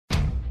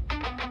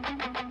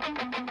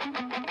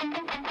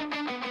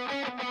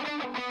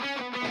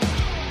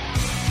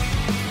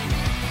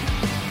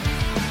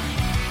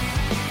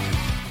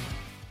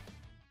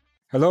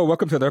Hello,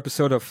 welcome to another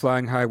episode of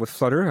Flying High with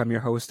Flutter. I'm your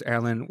host,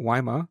 Alan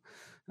Wyma.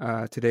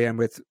 Today I'm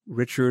with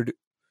Richard.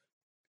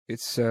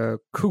 It's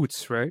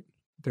Coots, right?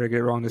 Did I get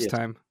it wrong this Yes.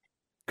 time?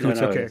 No,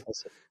 Coots, no, okay.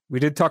 that's it. We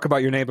did talk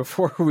about your name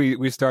before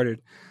we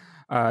started.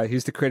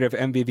 He's the creator of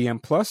MVVM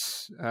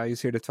Plus.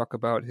 He's here to talk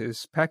about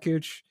his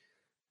package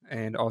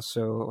and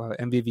also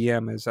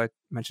MVVM. As I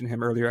mentioned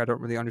him earlier, I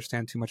don't really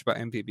understand too much about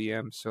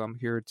MVVM, so I'm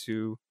here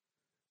to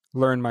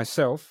learn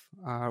myself.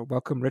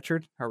 Welcome,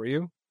 Richard. How are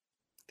you?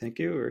 Thank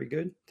you. Very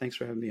good. Thanks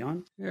for having me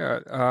on.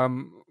 Yeah,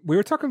 we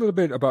were talking a little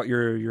bit about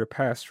your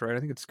past, right? I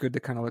think it's good to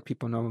kind of let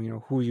people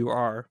know, who you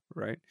are,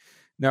 right?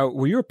 Now,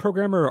 were you a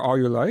programmer all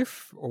your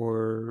life,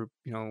 or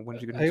when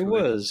did you get I into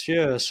it? was,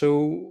 yeah.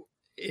 So,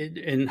 I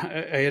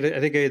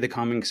think I had the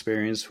common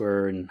experience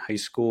where in high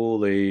school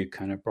they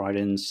kind of brought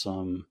in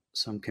some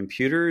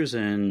computers,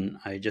 and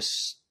I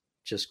just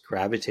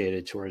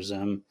gravitated towards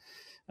them.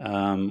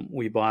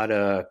 We bought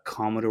a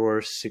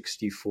Commodore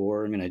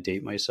 64. I'm going to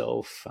date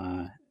myself,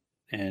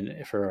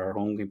 and for our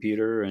home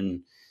computer,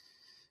 and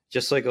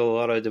just like a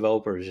lot of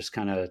developers, just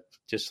kind of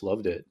just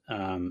loved it.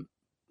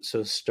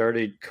 So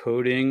started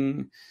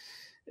coding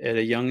at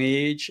a young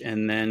age,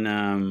 and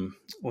then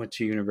went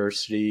to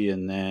university,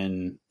 and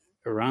then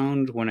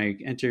around when I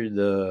entered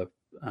the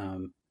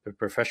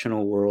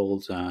professional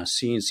world,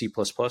 C and C++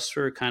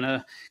 were kind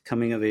of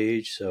coming of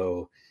age.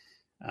 So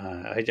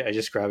I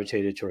just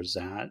gravitated towards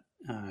that,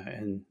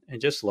 and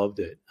just loved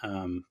it.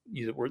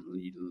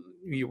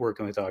 You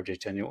working with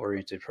object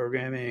oriented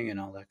programming and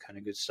all that kind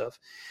of good stuff.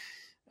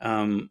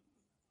 Um,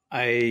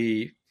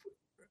 I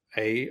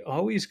I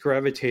always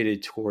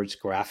gravitated towards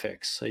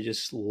graphics. I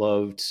just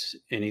loved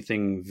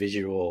anything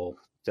visual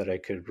that I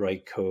could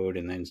write code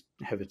and then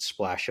have it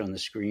splash on the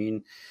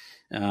screen.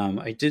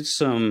 I did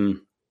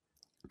some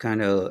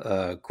kind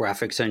of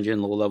graphics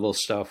engine, low level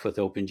stuff with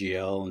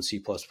OpenGL and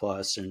C++,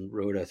 and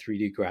wrote a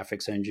 3D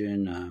graphics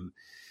engine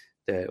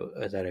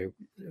that I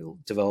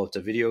developed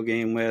a video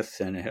game with,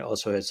 and it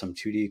also had some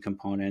 2D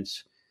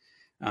components.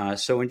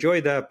 So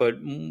enjoyed that,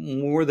 but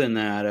more than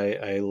that,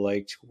 I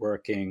liked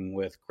working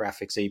with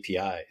graphics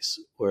APIs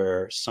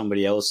where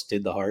somebody else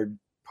did the hard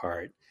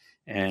part,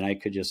 and I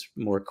could just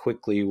more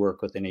quickly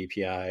work with an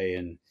API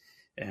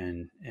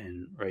and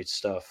write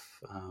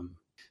stuff.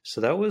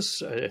 So that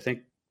was, I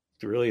think,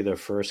 really the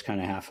first kind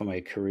of half of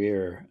my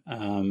career.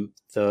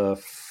 The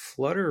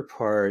Flutter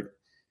part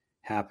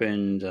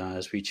happened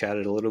as we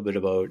chatted a little bit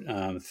about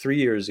 3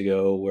 years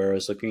ago, where I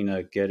was looking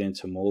to get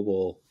into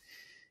mobile.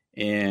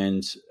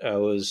 And I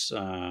was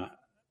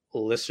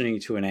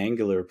listening to an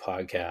Angular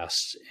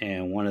podcast,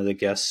 and one of the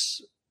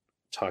guests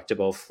talked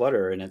about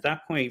Flutter. And at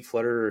that point,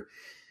 Flutter,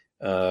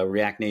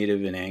 React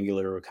Native, and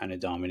Angular were kind of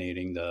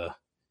dominating the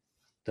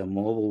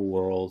mobile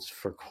world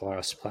for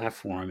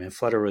cross-platform, and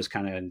Flutter was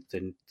kind of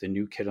the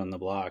new kid on the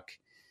block.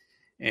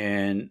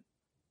 And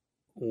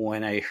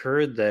when I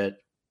heard that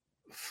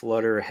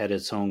Flutter had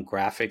its own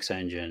graphics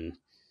engine,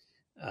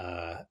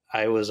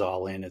 I was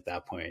all in at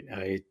that point.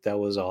 That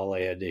was all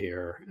I had to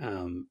hear.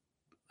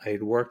 I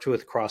had worked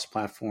with cross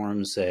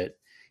platforms that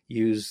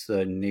use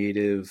the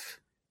native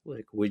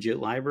like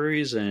widget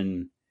libraries,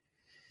 and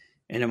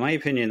in my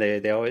opinion,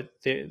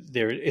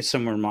 there is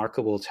some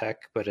remarkable tech,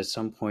 but at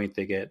some point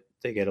they get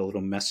a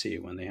little messy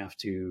when they have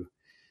to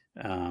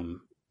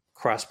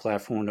cross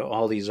platform to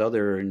all these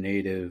other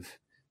native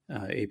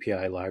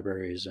API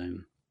libraries,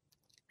 and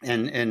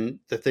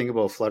the thing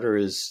about Flutter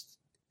is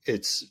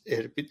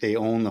they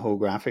own the whole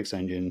graphics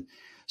engine,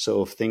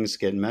 so if things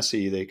get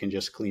messy they can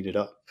just clean it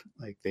up.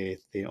 Like they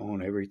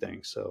own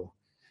everything. So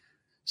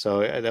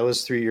that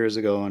was 3 years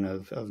ago, and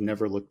I've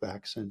never looked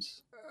back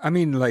since. I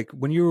mean, like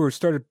when you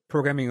started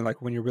programming,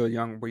 like when you're really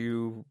young, were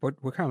you what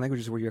kind of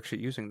languages were you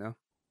actually using though?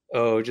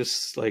 Oh,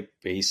 just like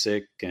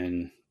basic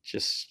and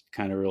just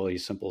kind of really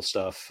simple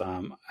stuff.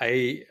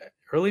 I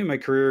early in my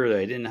career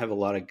I didn't have a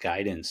lot of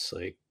guidance,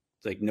 I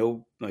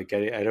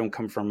don't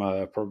come from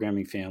a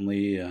programming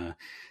family. I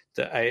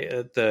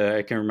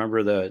can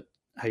remember the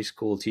high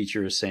school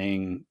teacher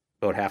saying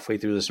about halfway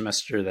through the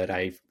semester that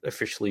I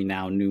officially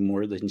now knew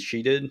more than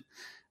she did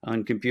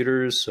on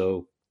computers.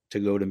 So to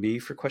go to me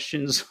for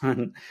questions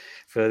on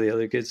for the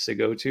other kids to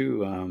go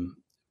to.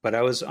 But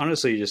I was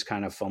honestly just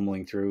kind of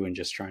fumbling through and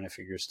just trying to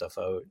figure stuff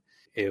out.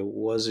 It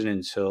wasn't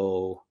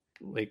until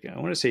like I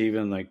want to say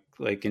even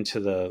like into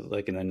the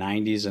like in the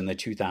 90s and the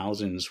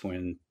 2000s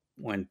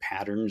when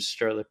patterns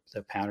started,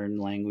 the pattern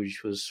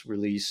language was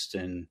released,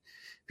 and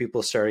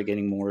people started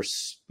getting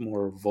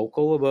more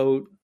vocal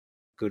about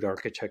good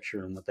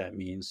architecture and what that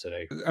means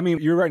today. I mean,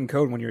 you're writing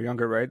code when you're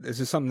younger, right? Is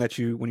this something that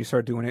when you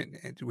started doing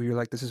it, were you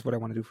like, this is what I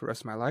want to do for the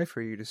rest of my life, or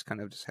are you just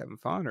kind of just having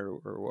fun, or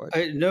what?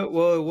 I no,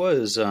 well, it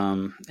was,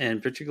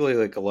 and particularly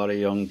like a lot of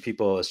young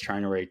people is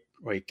trying to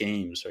write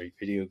games, write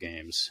video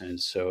games, and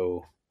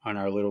so on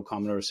our little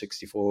Commodore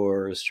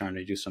 64 is trying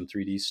to do some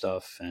 3D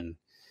stuff, and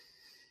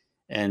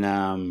and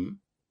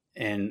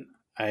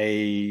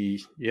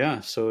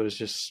so it was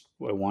just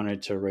I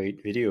wanted to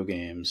write video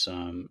games.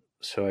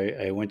 So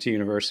I went to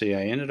university.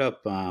 I ended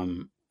up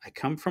I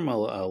come from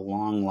a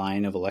long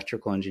line of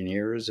electrical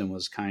engineers and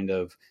was kind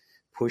of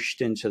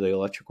pushed into the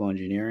electrical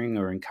engineering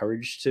or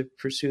encouraged to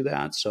pursue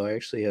that. So I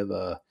actually have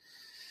a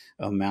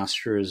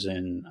master's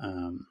in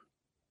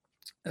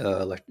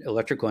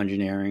electrical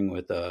engineering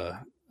with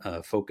a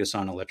focus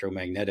on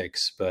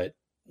electromagnetics. But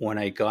when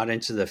I got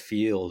into the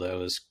field, I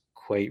was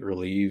quite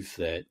relieved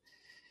that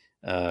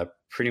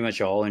pretty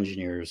much all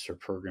engineers are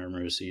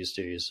programmers these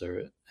days.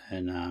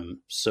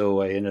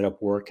 So I ended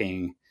up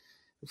working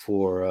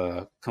for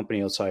a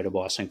company outside of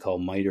Boston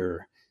called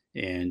MITRE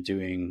and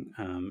doing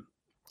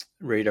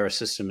radar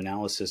system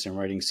analysis and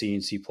writing C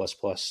and C++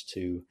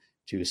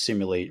 to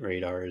simulate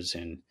radars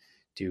and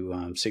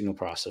do signal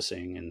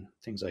processing and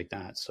things like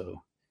that.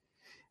 So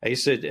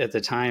at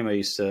the time, I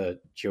used to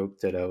joke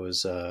that I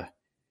was a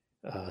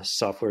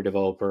software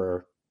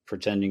developer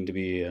pretending to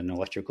be an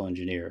electrical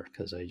engineer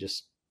because I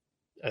just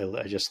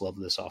love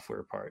the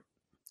software part.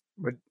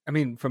 But I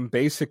mean, from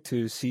basic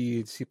to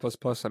C, C++,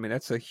 I mean,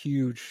 that's a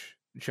huge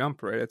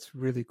jump, right? It's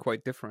really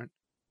quite different.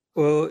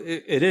 Well,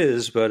 it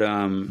is, but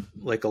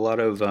like a lot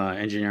of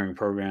engineering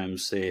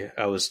programs,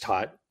 I was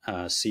taught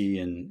C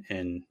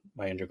in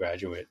my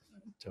undergraduate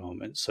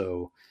development.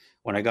 So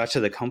when I got to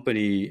the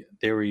company,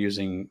 they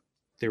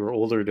were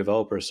older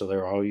developers, so they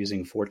were all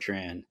using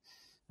Fortran,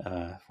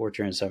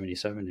 Fortran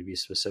 77 to be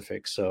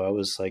specific. So I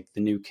was like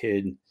the new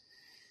kid,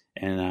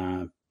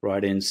 and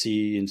brought in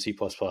C and C++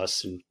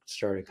 and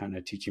started kind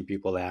of teaching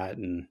people that,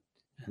 and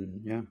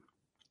yeah.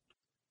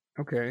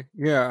 Okay,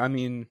 yeah. I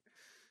mean,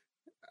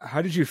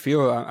 how did you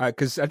feel?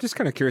 Because I'm just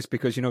kind of curious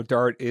because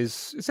Dart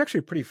it's actually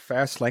a pretty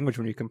fast language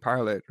when you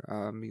compile it,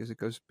 because it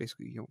goes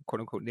basically quote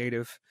unquote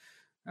native,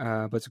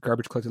 but it's a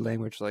garbage collected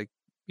language like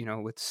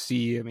with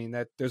C. I mean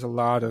that there's a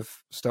lot of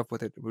stuff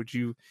with it.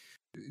 Do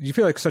you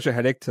feel like such a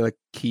headache to like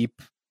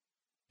keep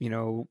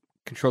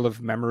control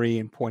of memory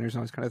and pointers and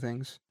all those kind of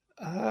things?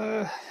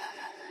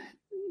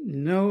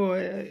 No,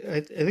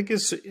 I think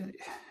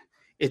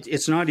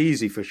it's not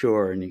easy for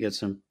sure, and you get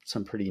some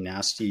pretty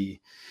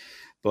nasty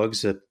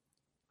bugs that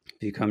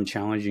become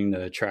challenging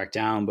to track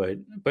down.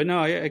 But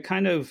no, I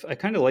kind of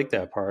like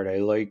that part. I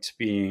liked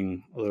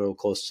being a little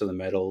close to the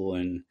metal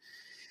and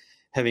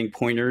having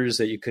pointers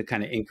that you could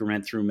kind of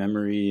increment through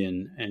memory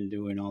and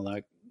doing all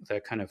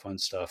that kind of fun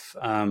stuff.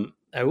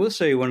 I will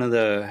say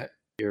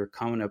your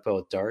comment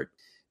about Dart,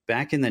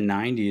 back in the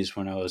 90s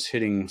when I was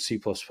hitting C++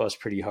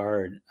 pretty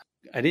hard,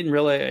 I didn't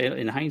realize,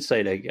 in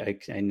hindsight,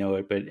 I know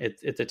it, but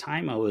at the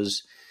time I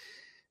was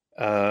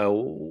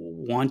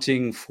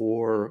wanting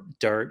for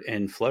Dart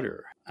and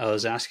Flutter. I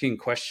was asking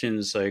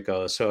questions like,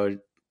 so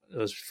I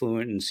was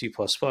fluent in C++,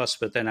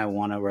 but then I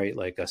want to write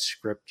like a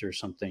script or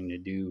something to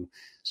do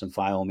some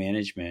file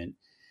management.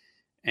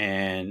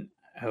 And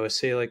I would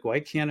say like, why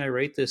can't I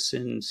write this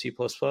in C++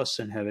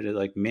 and have it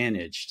like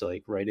managed,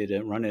 like run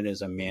it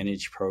as a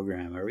managed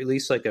program, or at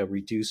least like a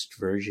reduced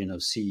version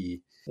of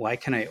C? Why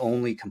can I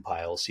only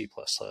compile C++?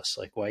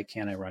 Like, why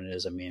can't I run it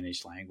as a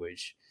managed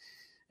language?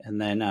 And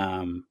then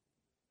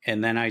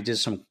I did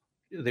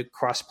the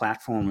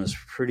cross-platform was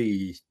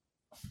pretty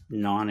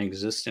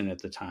non-existent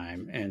at the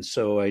time. And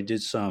so I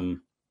did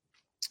some,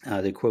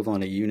 the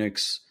equivalent of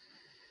Unix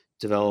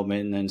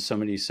development. And then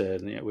somebody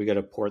said, we got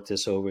to port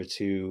this over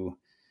to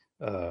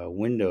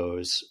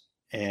Windows.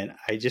 And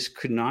I just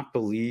could not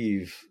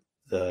believe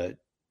the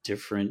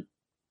different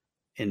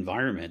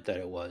environment that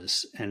it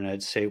was. And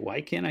I'd say,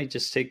 why can't I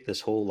just take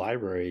this whole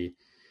library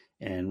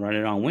and run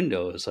it on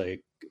Windows?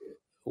 Like,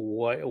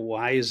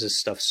 why is this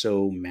stuff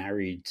so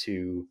married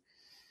to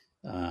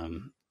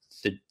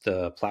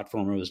the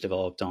platform it was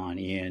developed on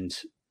and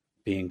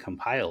being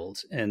compiled?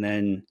 And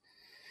then,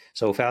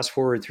 so fast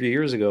forward 3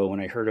 years ago, when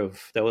I heard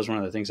that was one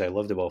of the things I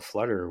loved about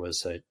Flutter,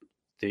 was that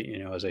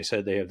as I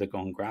said, they have their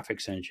own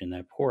graphics engine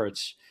that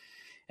ports.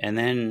 And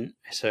then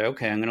I said,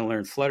 okay, I'm going to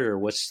learn Flutter.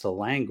 What's the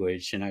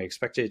language? And I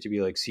expected it to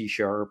be like C#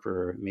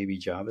 or maybe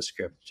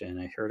JavaScript.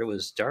 And I heard it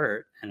was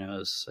Dart. And I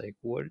was like,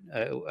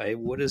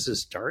 what is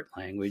this Dart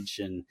language?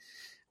 And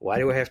why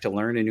do I have to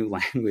learn a new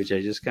language? I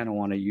just kind of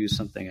want to use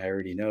something I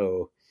already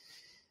know.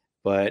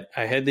 But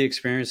I had the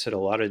experience that a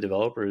lot of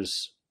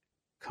developers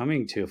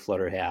coming to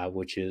Flutter have,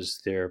 which is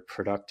they're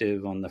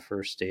productive on the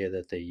first day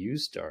that they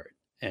use Dart.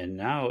 And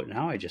now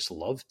I just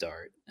love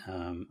Dart.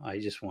 I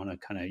just want to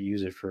kind of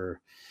use it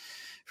for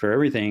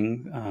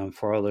everything,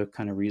 for all the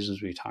kind of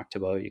reasons we talked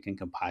about. You can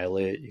compile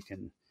it, you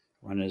can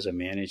run it as a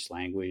managed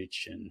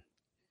language, and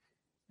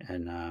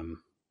I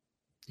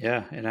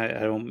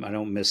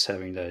don't miss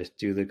having to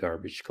do the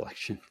garbage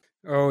collection.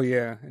 Oh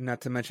yeah, and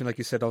not to mention, like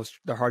you said,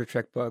 the hard to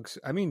track bugs.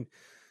 I mean,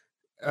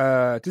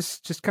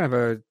 just kind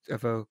of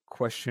a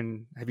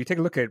question. Have you taken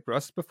a look at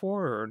Rust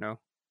before or no?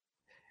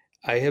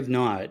 I have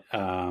not.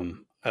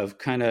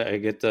 I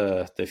get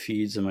the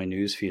feeds in my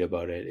news feed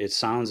about it. It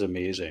sounds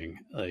amazing.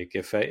 Like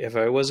if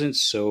I wasn't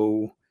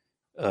so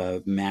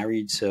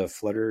married to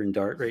Flutter and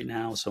Dart right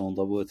now, so in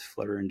love with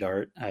Flutter and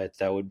Dart,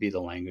 that would be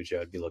the language I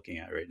would be looking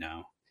at right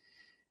now.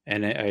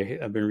 And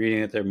I've been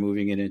reading that they're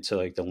moving it into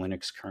like the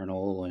Linux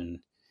kernel,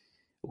 and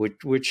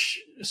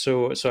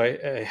so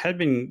I had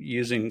been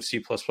using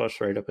C++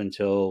 right up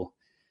until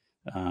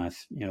a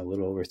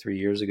little over 3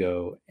 years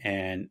ago,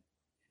 and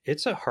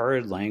it's a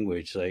hard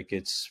language. Like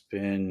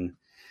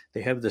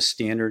they have the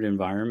standard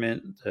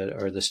environment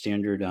or the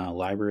standard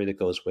library that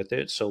goes with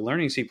it. So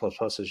learning C++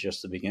 is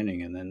just the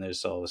beginning, and then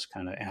there's all this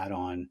kind of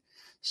add-on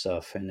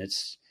stuff, and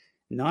it's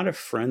not a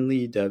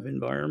friendly dev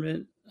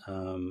environment.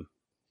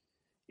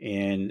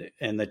 And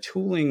the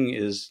tooling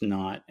is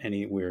not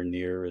anywhere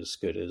near as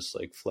good as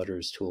like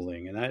Flutter's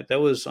tooling, and that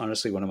was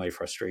honestly one of my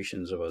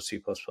frustrations about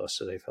C++.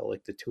 So I felt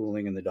like the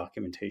tooling and the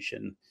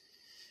documentation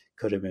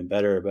could have been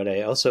better, but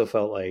I also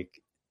felt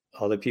like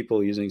all the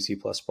people using C++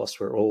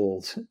 were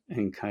old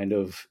and kind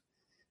of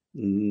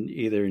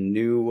either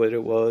knew what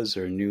it was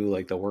or knew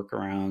like the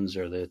workarounds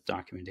or the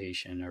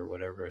documentation or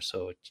whatever.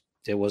 So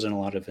there wasn't a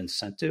lot of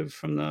incentive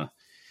from the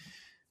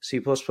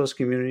C++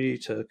 community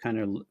to kind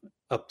of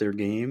up their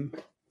game.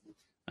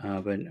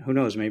 But who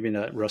knows? Maybe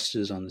that Rust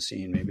is on the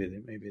scene.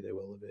 Maybe they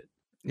will a bit.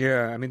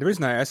 Yeah, I mean, the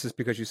reason I asked is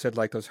because you said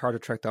like those hard to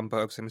track down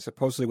bugs. I mean,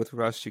 supposedly with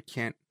Rust, you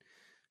can't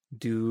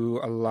do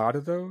a lot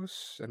of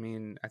those. I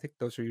mean, I think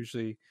those are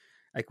usually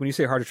like when you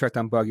say hard to track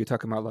down bug, you're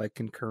talking about like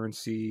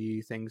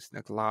concurrency things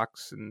like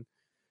locks and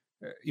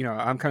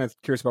I'm kind of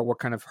curious about what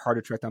kind of hard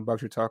to track down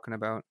bugs you're talking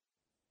about.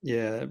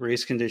 Yeah,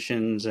 race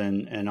conditions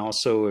and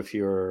also if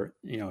you're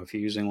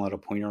using a lot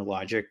of pointer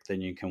logic,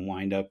 then you can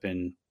wind up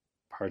in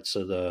parts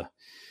of the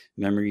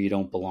memory you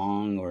don't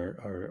belong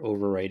or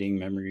overwriting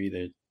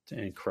memory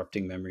and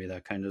corrupting memory,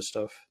 that kind of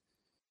stuff.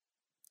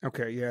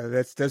 Okay,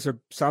 yeah,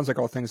 sounds like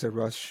all things that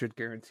Rust should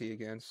guarantee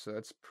against. So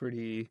that's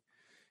pretty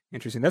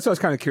interesting. That's why I was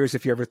kind of curious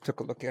if you ever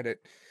took a look at it,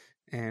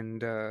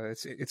 and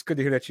it's good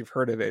to hear that you've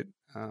heard of it.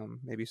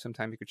 Maybe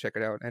sometime you could check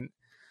it out. And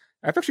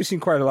I've actually seen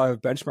quite a lot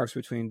of benchmarks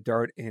between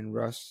Dart and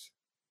Rust,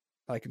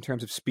 like in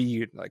terms of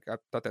speed. Like I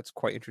thought that's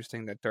quite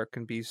interesting that Dart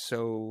can be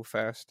so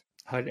fast.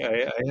 I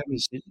haven't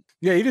seen.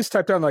 Yeah, you just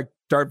type down like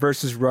Dart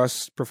versus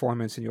Rust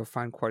performance, and you'll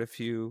find quite a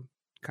few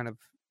kind of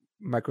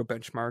micro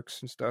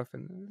benchmarks and stuff.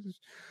 And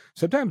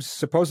sometimes,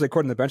 supposedly,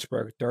 according to the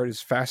benchmark, Dart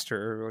is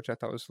faster, which I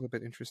thought was a little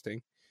bit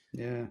interesting.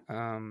 Yeah.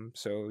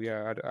 So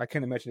yeah, I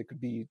can't imagine it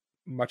could be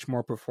much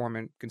more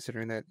performant,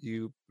 considering that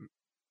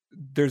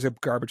there's a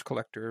garbage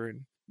collector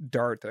in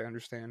Dart that I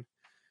understand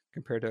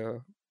compared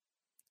to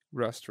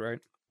Rust, right?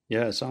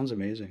 Yeah, it sounds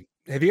amazing.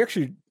 Have you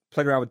actually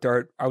played around with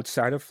Dart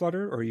outside of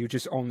Flutter, or you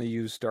just only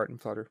use Dart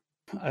and Flutter?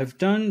 I've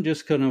done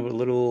just kind of a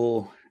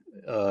little.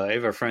 I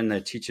have a friend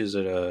that teaches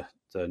at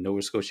the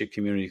Nova Scotia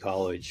Community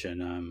College,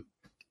 and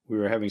we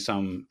were having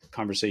some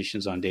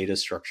conversations on data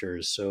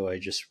structures. So I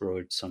just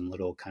wrote some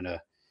little kind of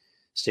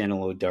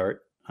standalone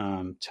Dart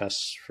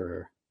tests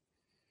for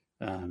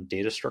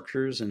data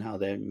structures and how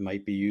that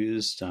might be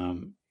used.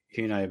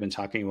 He and I have been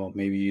talking about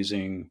maybe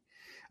using.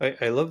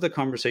 I love the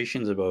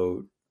conversations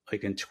about,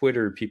 like in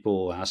Twitter,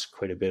 people ask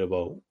quite a bit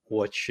about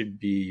what should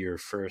be your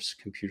first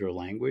computer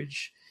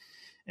language.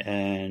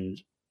 And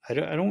I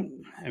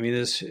mean,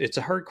 it's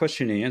a hard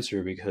question to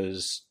answer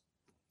because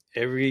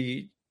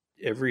every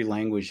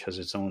language has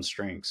its own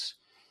strengths.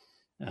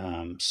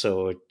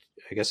 So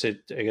I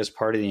guess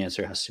part of the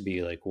answer has to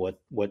be like,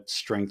 what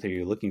strength are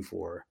you looking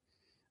for?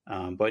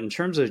 But in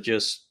terms of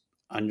just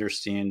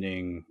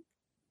understanding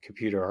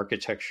computer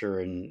architecture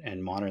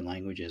and modern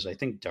languages, I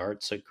think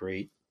Dart's a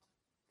great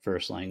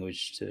first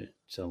language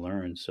to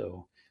learn.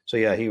 So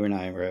yeah, he and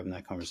I were having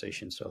that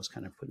conversation. So I was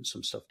kind of putting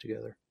some stuff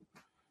together.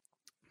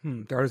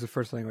 Dart is the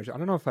first language. I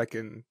don't know if I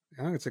think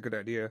it's a good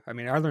idea. I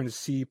mean, I learned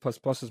C++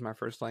 as my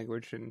first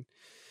language, and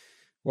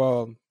I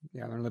learned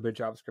a little bit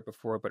of JavaScript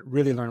before, but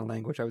really learn a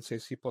language, I would say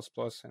C++.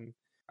 And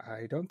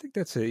I don't think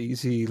that's an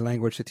easy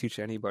language to teach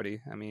anybody.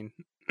 I mean,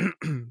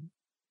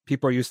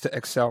 people are used to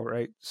Excel,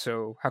 right?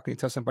 So how can you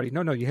tell somebody,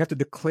 no, you have to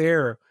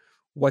declare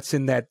what's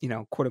in that,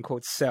 quote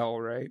unquote cell,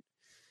 right?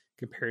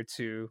 Compared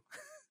to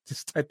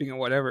just typing in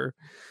whatever.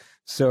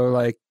 So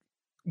like,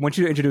 once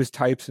you introduce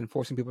types and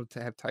forcing people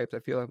to have types, I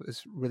feel like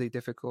it's really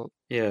difficult.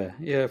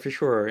 Yeah, for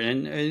sure.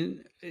 And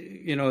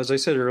as I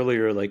said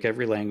earlier, like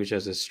every language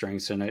has its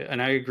strengths, and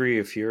I agree.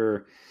 If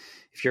your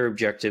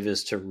objective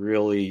is to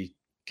really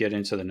get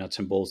into the nuts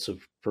and bolts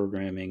of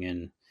programming,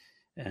 and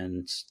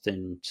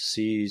then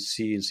C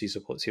and C++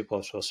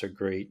 are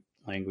great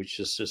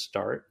languages to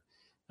start.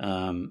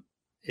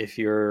 If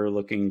you're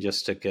looking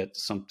just to get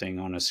something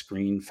on a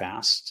screen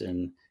fast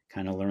and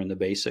kind of learn the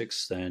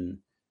basics, then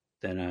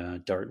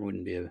Dart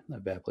wouldn't be a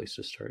bad place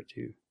to start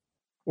too.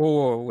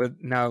 Whoa.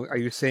 Now, are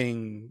you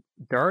saying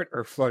Dart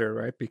or Flutter,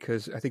 right?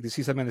 Because I think to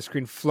see something on the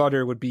screen,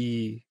 Flutter would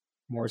be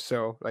more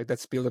so. Like,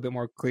 let's be a little bit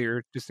more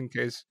clear, just in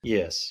case.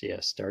 Yes,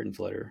 Dart and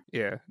Flutter.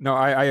 Yeah, no,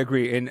 I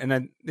agree. And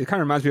then it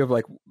kind of reminds me of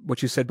like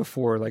what you said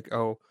before, like,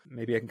 oh,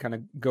 maybe I can kind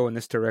of go in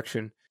this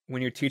direction.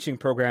 When you're teaching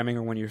programming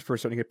or when you're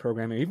first starting to get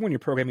programming, even when you're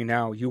programming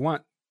now, you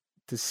want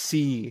to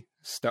see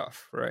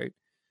stuff, right?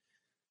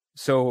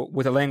 So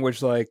with a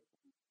language like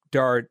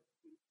Dart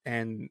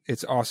and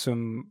its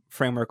awesome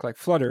framework like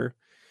Flutter,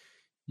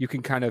 you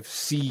can kind of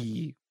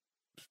see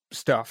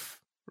stuff,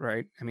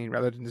 right? I mean,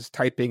 rather than just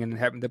typing and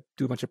having to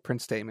do a bunch of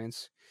print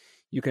statements,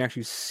 you can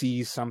actually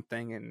see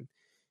something and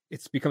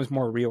it becomes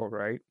more real,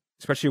 right?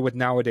 Especially with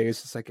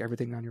nowadays, it's like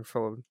everything on your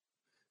phone.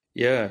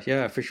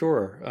 Yeah, for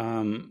sure.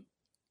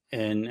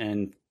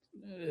 and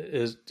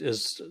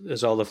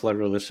as all the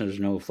Flutter listeners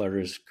know, Flutter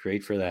is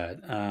great for that.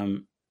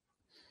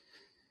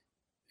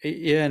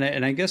 Yeah,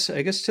 and I guess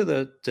to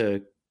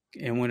the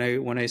and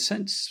when I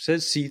said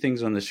see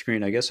things on the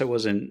screen, I guess I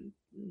wasn't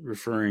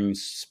referring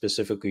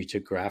specifically to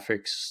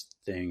graphics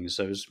things.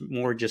 I was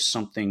more just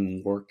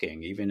something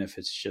working, even if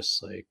it's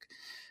just like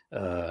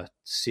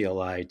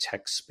CLI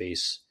text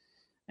space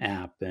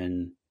app.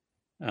 And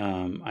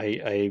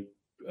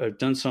I've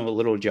done some a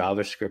little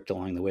JavaScript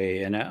along the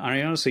way, and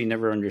I honestly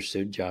never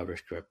understood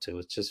JavaScript. It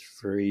was just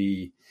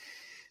very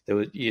there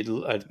was I'd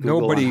Google on how to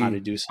Nobody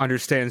do something.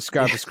 understands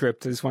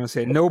JavaScript. I just want to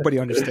say nobody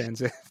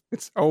understands it.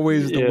 It's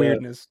always the Yeah.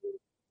 weirdness.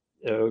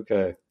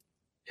 Okay.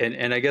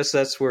 And I guess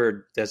that's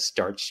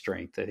Dart's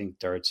strength. I think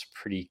Dart's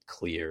pretty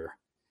clear.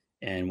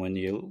 And when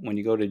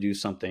you go to do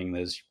something,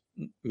 there's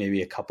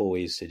maybe a couple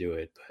ways to do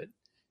it, but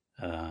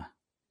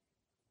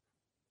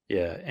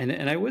yeah.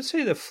 And I would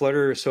say the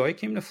Flutter. So I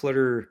came to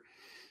Flutter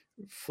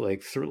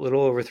like a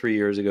little over 3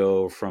 years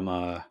ago from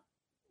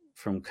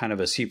kind of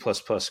a C++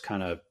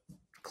 kind of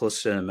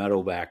close to the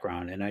metal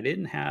background, and I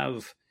didn't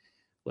have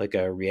like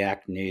a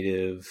React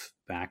Native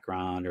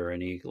background or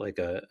any like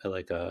a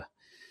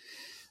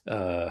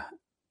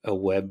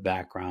web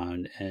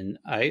background, and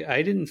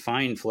I didn't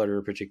find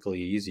Flutter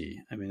particularly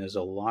easy. I mean, there's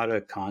a lot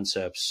of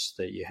concepts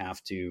that you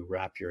have to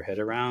wrap your head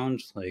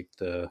around, like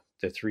the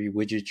three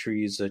widget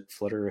trees that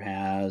Flutter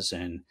has,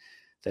 and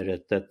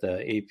that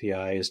the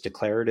API is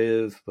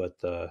declarative,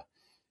 but the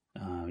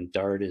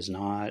Dart is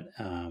not.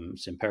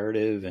 It's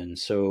imperative, and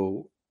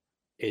so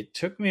it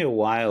took me a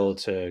while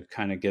to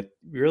kind of get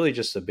really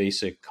just the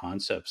basic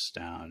concepts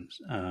down.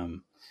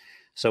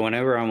 So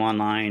whenever I'm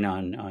online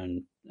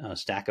on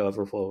Stack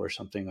Overflow or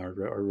something, or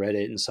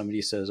Reddit, and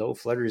somebody says, "Oh,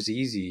 Flutter's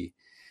easy,"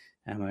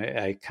 and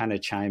I kind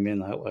of chime in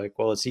like,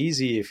 "Well, it's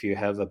easy if you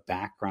have a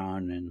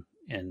background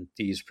in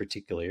these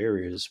particular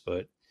areas,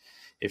 but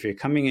if you're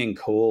coming in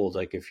cold,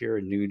 like if you're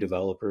a new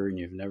developer and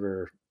you've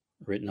never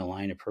written a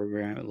line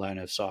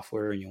of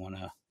software, and you want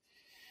to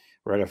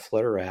write a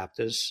Flutter app,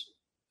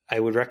 I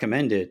would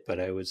recommend it,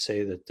 but I would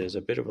say that there's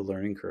a bit of a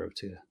learning curve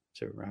to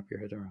wrap your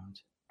head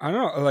around." I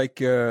don't know,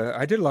 like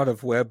I did a lot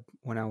of web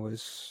when I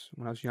was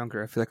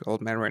younger. I feel like an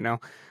old man right now.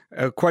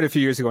 Quite a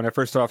few years ago when I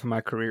first started off in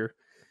my career,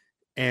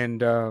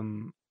 and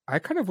I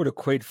kind of would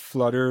equate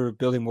Flutter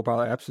building mobile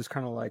apps as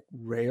kind of like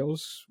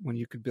Rails when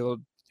you could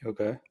build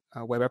Okay.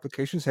 web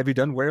applications. Have you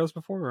done Rails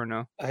before or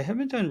no? I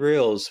haven't done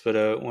Rails,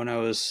 but when I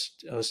was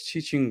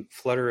teaching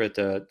Flutter at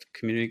the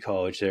community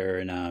college there,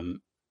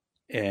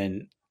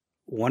 and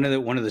one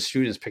of the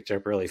students picked it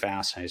up really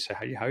fast, and I said,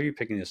 how are you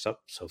picking this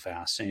up so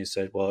fast?" And he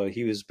said, well,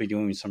 he was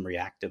doing some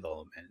React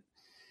development.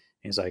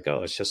 And he's like,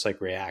 "Oh, it's just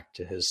like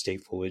React. It has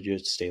stateful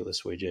widgets,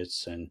 stateless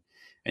widgets." And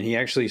he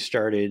actually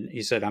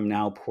he said, "I'm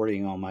now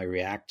porting all my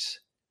React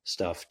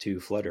stuff to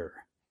Flutter,"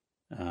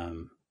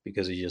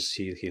 because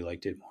he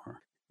liked it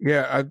more.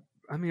 Yeah,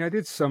 I mean I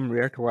did some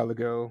React a while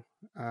ago.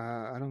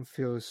 I don't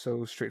feel it's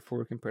so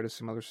straightforward compared to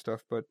some other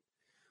stuff, but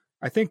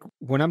I think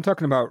when I'm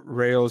talking about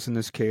Rails in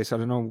this case, I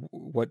don't know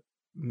what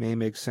may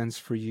make sense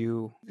for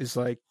you, is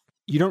like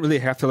you don't really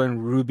have to learn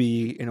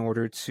Ruby in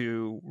order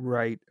to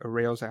write a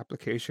Rails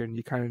application.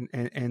 You kind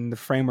of and the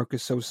framework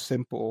is so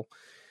simple.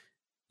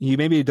 You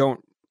maybe don't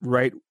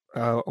write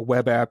a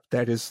web app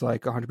that is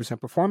like 100%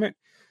 performant,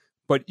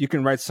 but you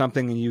can write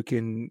something and you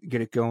can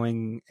get it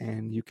going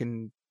and you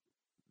can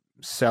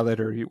sell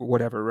it or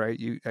whatever, right?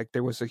 You like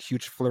there was a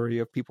huge flurry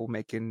of people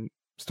making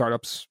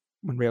startups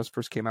when Rails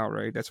first came out,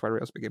 right? That's why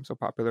Rails became so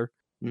popular.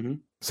 Mm-hmm.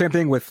 Same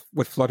thing with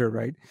Flutter,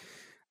 right?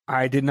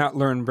 I did not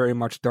learn very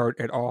much Dart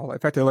at all. In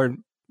fact, I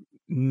learned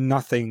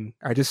nothing.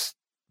 I just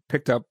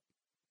picked up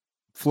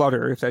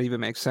Flutter, if that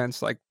even makes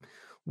sense, like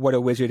what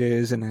a widget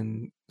is, and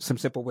then some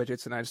simple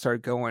widgets, and I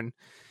started going.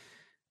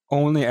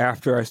 Only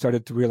after I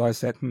started to realize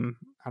that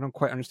I don't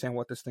quite understand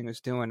what this thing is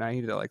doing. I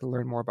need to like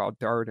learn more about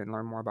Dart and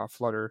learn more about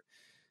Flutter.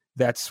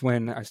 That's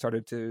when I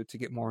started to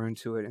get more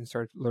into it and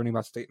start learning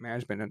about state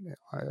management. And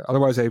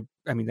otherwise, I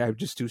would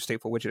just do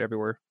stateful widget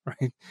everywhere,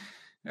 right?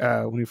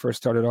 When we first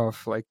started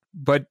off,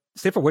 but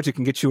stateful widget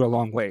can get you a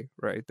long way,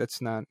 right?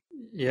 That's not.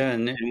 Yeah,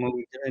 and when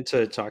we get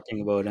into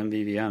talking about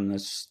MVVM,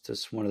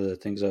 that's one of the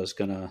things I was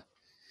gonna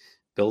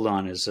build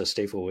on is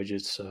stateful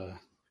widgets,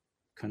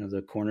 kind of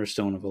the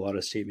cornerstone of a lot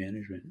of state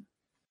management.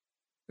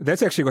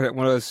 That's actually what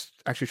I was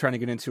actually trying to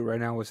get into right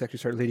now, was actually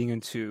start leading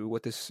into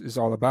what this is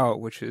all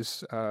about, which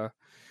is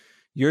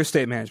your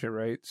state management,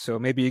 right? So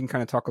maybe you can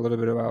kind of talk a little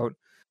bit about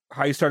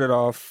how you started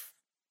off,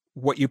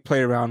 what you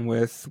played around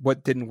with,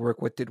 what didn't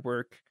work, what did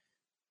work,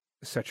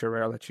 etc.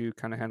 Right? I'll let you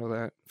kind of handle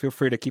that. Feel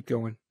free to keep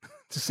going.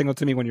 Just signal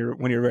to me when you're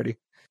ready.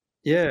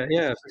 Yeah,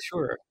 for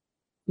sure.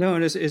 No,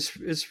 and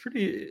it's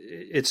pretty.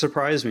 It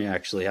surprised me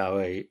actually how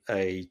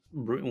I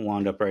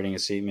wound up writing a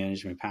state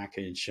management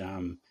package.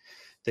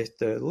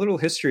 The little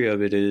history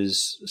of it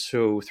is,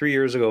 so 3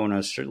 years ago when I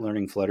was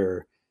learning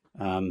Flutter,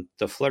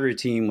 the Flutter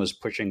team was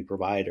pushing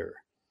Provider.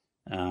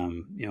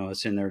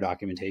 It's in their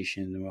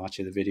documentation and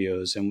watching the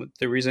videos. And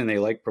the reason they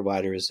like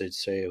Provider is they'd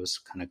say it was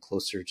kind of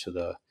closer to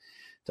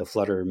the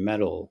Flutter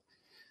metal.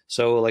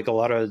 So like a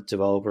lot of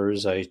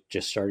developers, I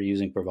just started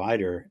using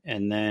Provider,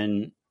 and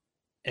then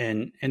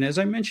and as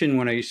I mentioned,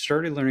 when I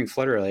started learning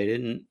Flutter,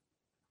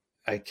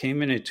 I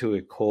came into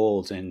it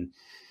cold, and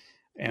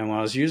when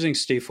I was using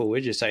stateful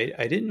widgets,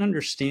 I didn't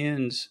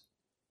understand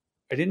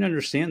the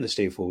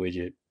stateful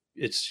widget.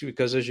 It's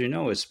because, as you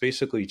know, it's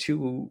basically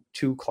two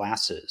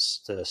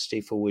classes. The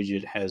stateful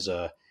widget has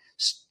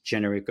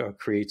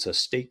creates a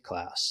state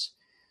class.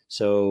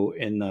 So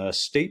in the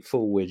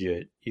stateful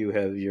widget, you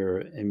have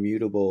your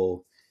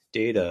immutable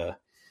data,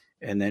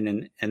 and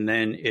then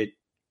the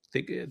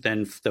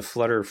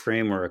Flutter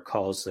framework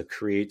calls the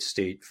create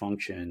state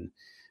function,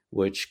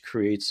 which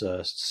creates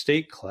a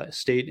state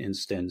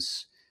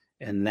instance,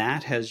 and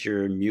that has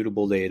your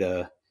immutable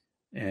data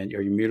and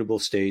your immutable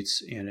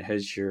states, and it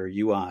has your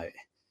UI.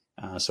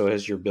 So it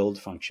has your build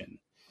function.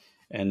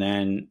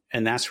 And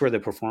that's where the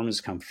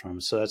performance comes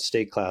from. So that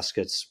state class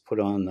gets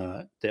put on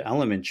the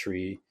element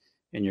tree,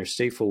 and your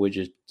stateful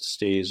widget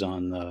stays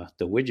on the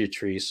widget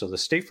tree. So the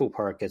stateful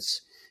part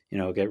get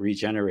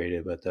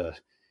regenerated, but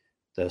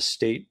the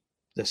state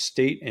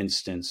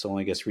instance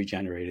only gets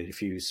regenerated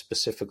if you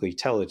specifically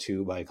tell it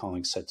to by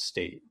calling set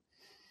state.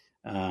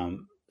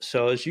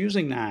 So I was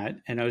using that,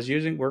 and I was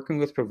working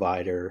with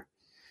Provider,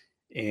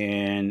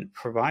 and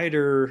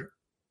Provider,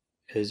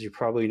 as you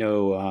probably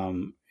know,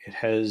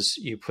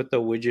 you put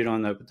the widget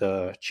on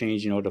the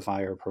change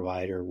notifier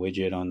Provider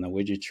widget on the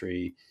widget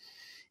tree,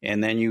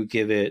 and then you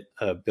give it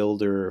a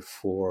builder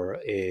for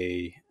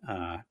a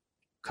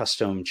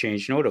custom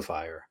change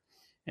notifier.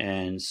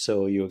 And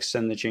so you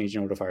extend the change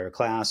notifier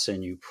class,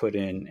 and you put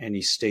in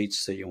any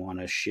states that you want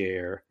to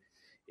share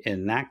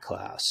in that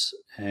class.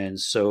 And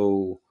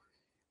so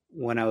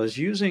when I was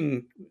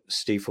using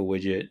stateful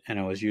widget and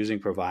I was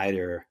using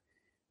Provider,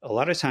 a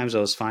lot of times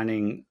I was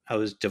finding I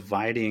was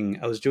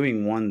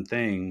doing one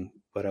thing,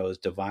 but I was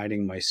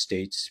dividing my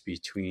states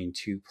between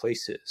two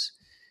places.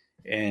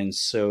 And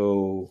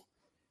so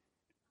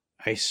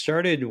I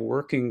started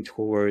working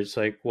towards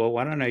like, well,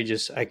 why don't I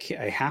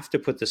have to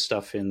put the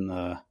stuff in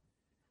the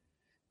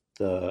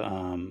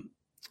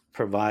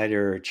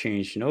Provider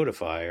change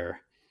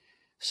notifier.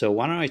 So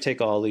why don't I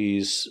take all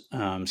these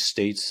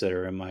states that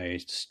are in my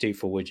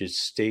stateful widget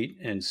state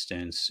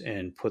instance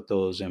and put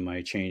those in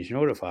my change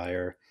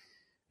notifier.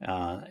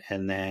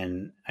 And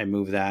then I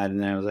moved that, and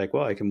then I was like,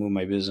 well, I can move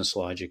my business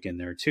logic in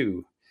there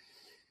too.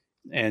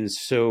 And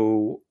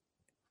so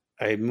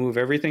I move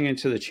everything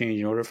into the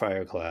change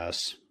notifier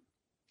class.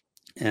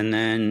 And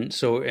then,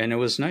 and it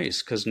was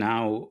nice because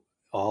now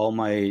all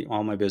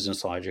my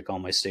business logic, all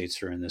my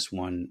states are in this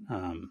one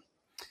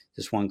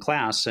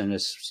class, and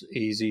it's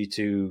easy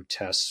to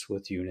test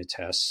with unit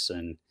tests,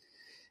 and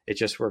it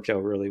just worked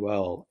out really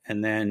well.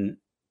 And then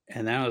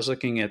I was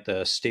looking at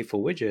the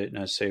stateful widget, and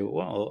I say,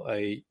 well,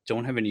 I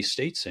don't have any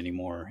states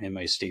anymore in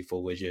my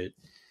stateful widget,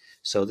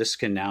 so this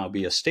can now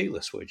be a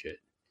stateless widget.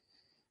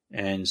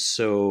 And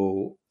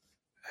so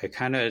I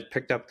kind of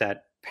picked up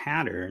that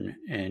pattern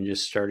and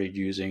just started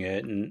using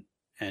it, and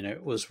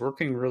it was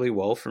working really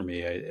well for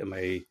me.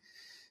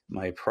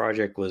 My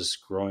project was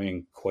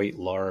growing quite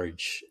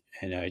large,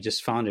 and I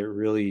just found it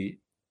really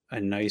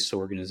a nice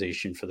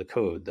organization for the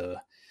code.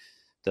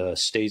 The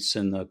states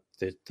and the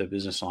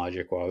business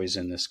logic were always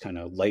in this kind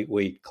of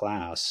lightweight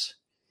class,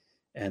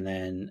 and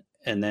then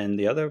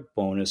the other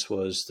bonus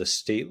was the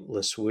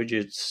stateless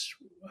widgets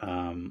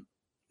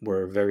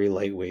were very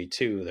lightweight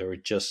too.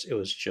 It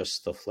was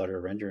just the Flutter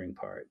rendering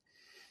part.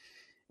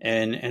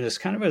 And it's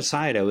kind of an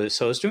aside. I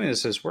was doing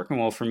this. It was working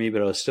well for me,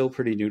 but I was still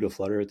pretty new to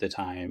Flutter at the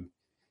time.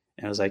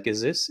 And I was like,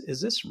 is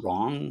this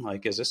wrong?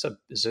 Like, is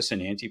this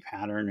an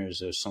anti-pattern, or is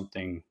there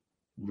something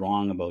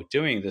wrong about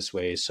doing it this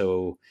way?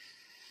 So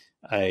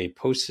I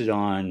posted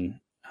on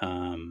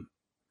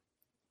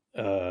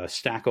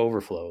Stack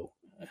Overflow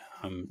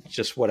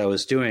just what I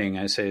was doing.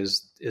 I say,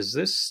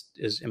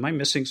 am I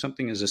missing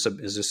something? Is this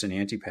an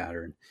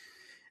anti-pattern?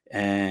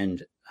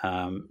 And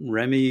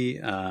Remy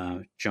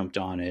jumped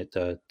on it,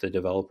 the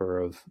developer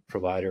of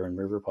Provider and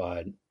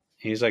Riverpod.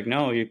 He's like,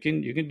 no, you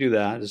can do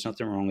that. There's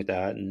nothing wrong with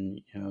that,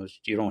 and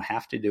you don't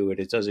have to do it.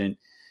 It doesn't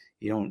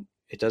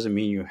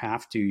mean you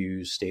have to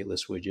use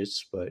stateless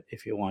widgets, but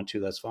if you want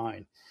to, that's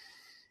fine.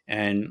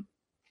 And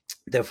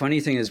the funny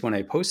thing is, when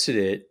I posted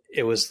it,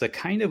 it was the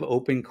kind of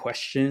open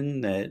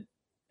question that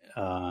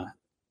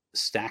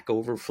Stack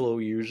Overflow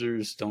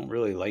users don't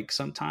really like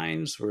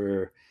sometimes,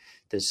 where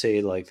they say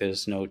like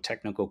there's no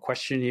technical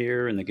question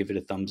here, and they give it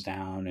a thumbs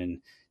down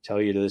and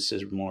tell you this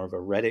is more of a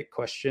Reddit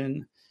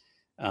question.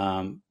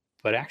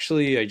 But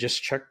actually, I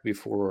just checked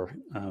before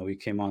we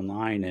came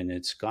online, and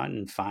it's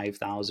gotten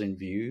 5,000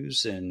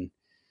 views, and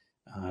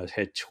it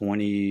had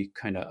 20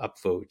 kind of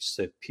upvotes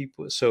that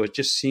people. So it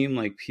just seemed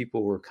like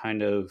people were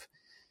kind of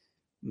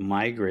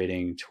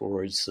migrating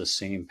towards the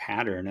same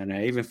pattern. And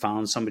I even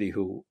found somebody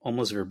who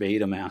almost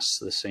verbatim asked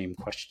the same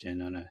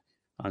question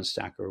on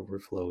Stack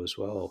Overflow as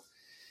well.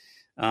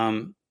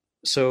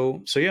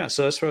 So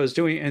that's what I was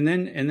doing. And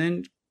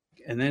then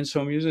so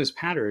I'm using this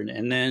pattern,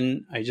 and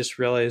then I just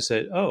realized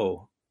that,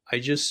 I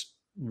just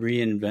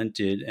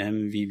reinvented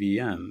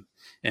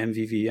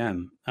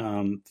MVVM.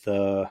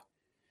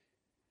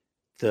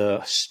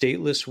 The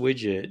stateless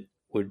widget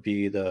would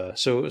be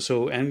so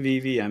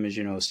MVVM, as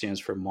you know, stands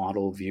for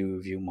model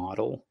view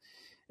model,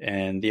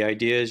 and the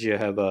idea is you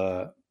have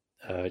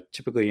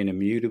typically an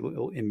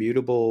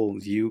immutable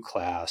view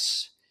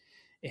class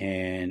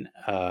and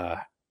a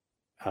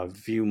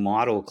view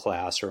model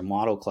class or a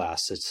model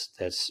class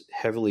that's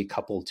heavily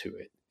coupled to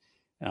it,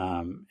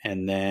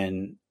 and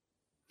then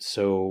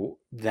so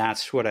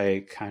that's what I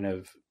kind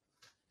of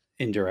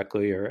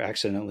indirectly or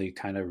accidentally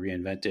kind of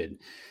reinvented.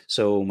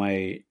 So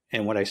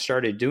what I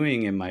started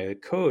doing in my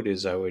code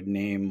is I would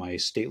name my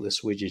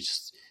stateless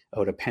widgets. I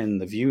would append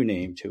the view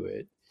name to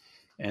it,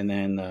 and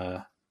then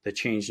the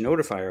change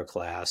notifier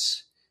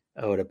class,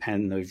 I would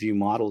append the view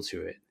model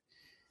to it.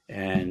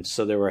 And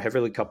so they were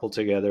heavily coupled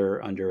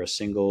together under a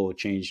single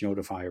change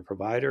notifier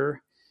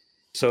provider.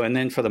 So, and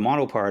then for the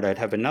model part, I'd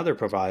have another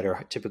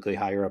provider, typically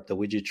higher up the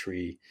widget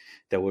tree,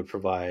 that would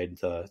provide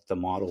the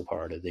model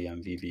part of the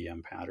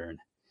MVVM pattern.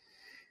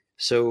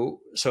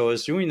 So I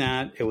was doing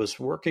that. It was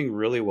working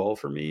really well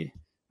for me.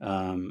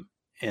 And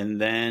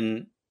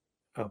then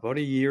about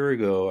a year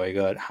ago, I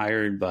got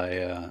hired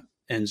by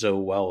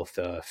Enzo Wealth,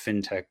 a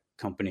fintech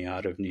company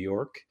out of New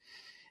York,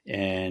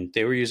 and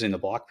they were using the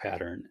block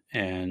pattern.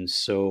 And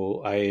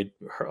so I had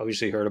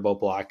obviously heard about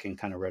block and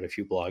kind of read a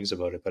few blogs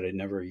about it, but I'd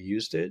never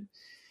used it.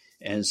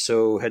 And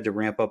so had to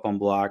ramp up on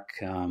block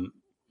and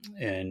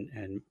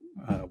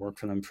work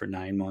for them for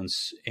 9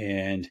 months.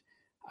 And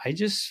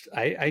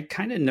I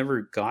kind of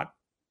never got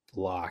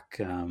block.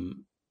 I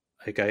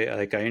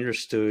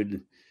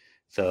understood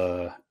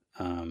the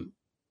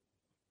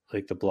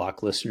the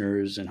block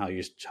listeners and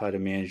how to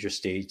manage your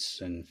states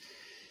and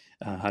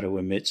how to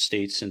emit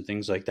states and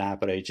things like that.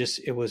 But I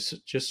was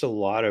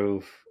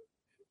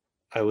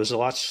a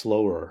lot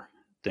slower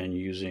than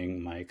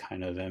using my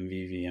kind of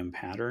MVVM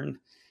pattern.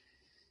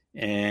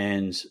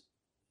 And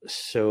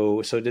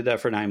so did that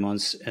for 9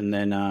 months, and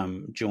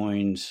then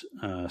joined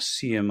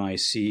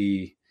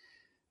CMIC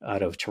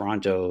out of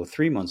Toronto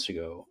 3 months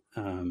ago.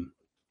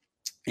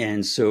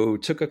 And so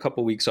took a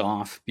couple weeks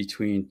off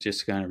between just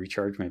to kind of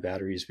recharge my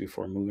batteries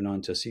before moving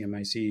on to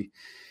CMIC,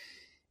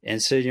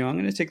 and said, I'm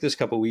going to take this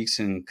couple weeks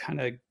and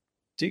kind of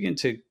dig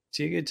into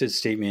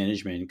state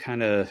management,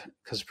 kind of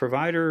because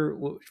provider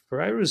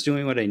was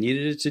doing what I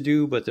needed it to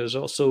do, but there's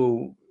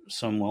also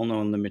some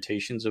well-known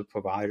limitations of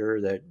provider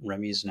that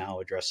Remy is now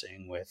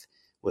addressing with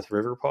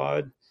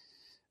Riverpod.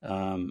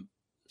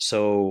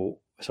 So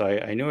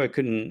I knew I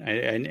couldn't,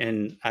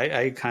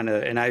 I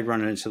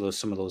run into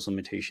some of those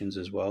limitations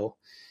as well.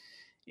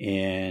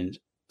 And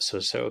so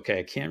okay,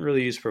 I can't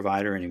really use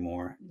provider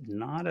anymore.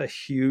 Not a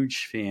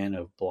huge fan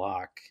of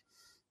block.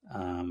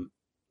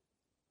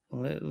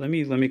 Let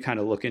me kind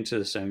of look into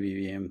this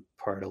MVVM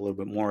part a little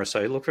bit more.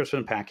 So I looked for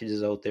some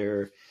packages out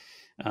there.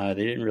 They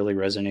didn't really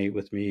resonate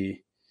with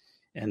me.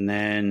 And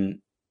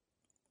then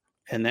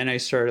I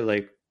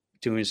started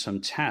doing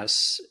some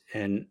tests,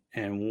 and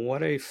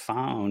what I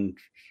found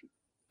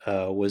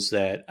was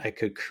that I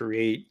could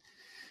create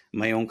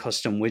my own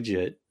custom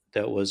widget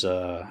that was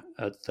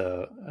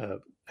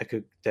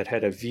that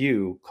had a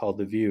view called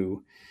the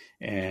view,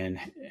 and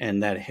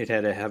that it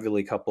had a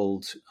heavily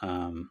coupled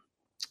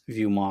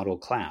view model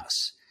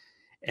class,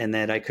 and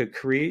that I could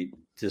create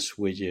this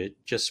widget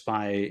just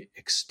by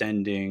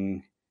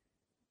extending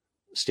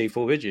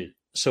stateful widget.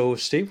 So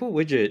stateful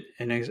widget,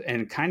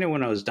 and kind of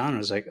when I was done, I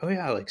was like, oh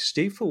yeah,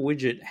 stateful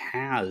widget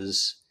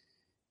has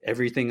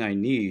everything I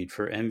need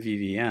for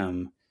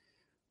MVVM.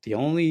 The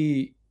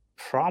only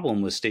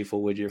problem with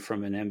stateful widget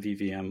from an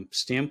MVVM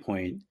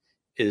standpoint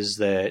is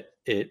that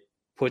it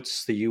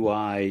puts the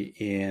UI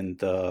in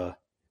the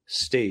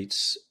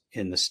states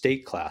in the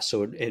state class.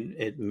 So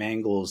it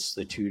mangles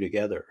the two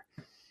together.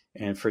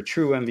 And for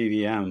true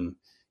MVVM,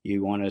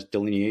 you want a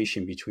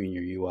delineation between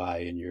your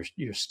UI and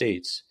your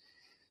states.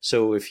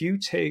 So if you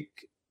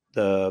take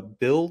the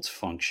build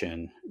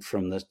function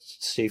from the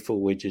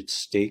stateful widget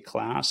state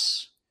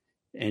class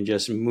and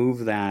just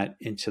move that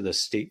into the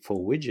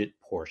stateful widget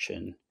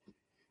portion,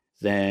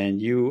 then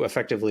you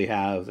effectively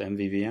have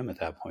MVVM at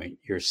that point.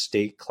 Your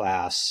state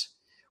class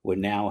would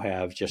now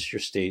have just your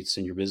states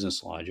and your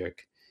business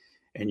logic,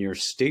 and your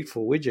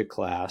stateful widget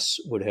class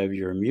would have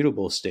your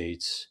immutable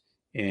states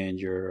and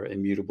your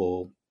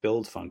immutable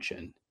build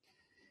function.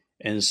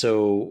 And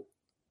so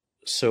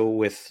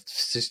with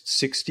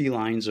 60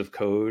 lines of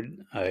code,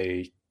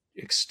 I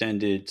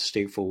extended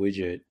stateful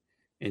widget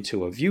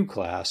into a view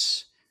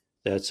class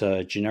that's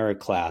a generic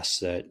class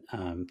that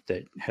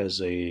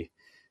has a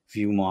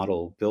view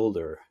model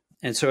builder.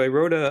 And so I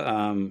wrote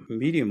a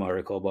Medium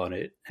article about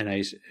it, and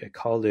I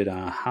called it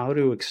How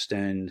to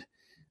Extend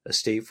a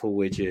Stateful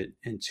Widget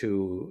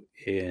into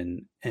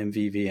an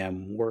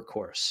MVVM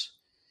Workhorse.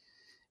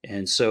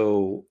 And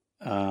so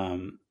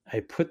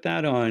I put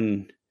that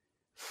on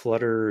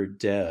Flutter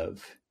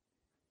Dev,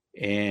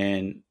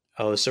 and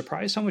I was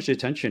surprised how much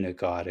attention it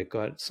got. It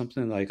got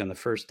something like, on the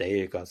first day,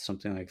 it got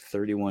something like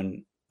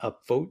 31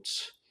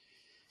 upvotes.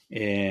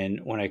 And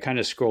when I kind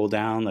of scroll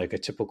down, like a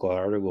typical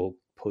article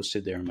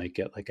posted there might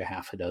get like a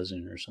half a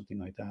dozen or something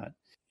like that.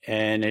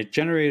 And it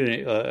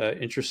generated an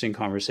interesting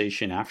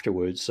conversation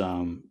afterwards.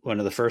 One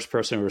of the first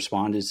person who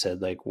responded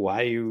said, like,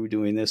 why are you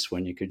doing this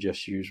when you could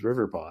just use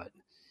Riverpod?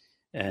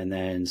 And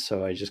then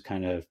so I just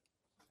kind of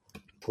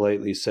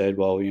politely said,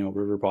 well,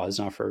 Riverpod is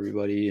not for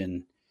everybody.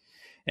 And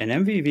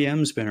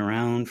MVVM's been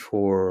around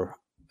for,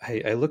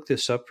 I looked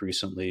this up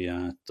recently,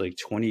 like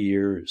 20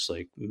 years.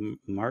 Like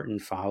Martin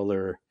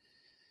Fowler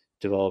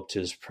developed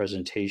his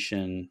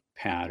presentation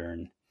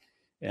pattern,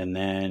 and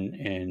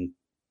then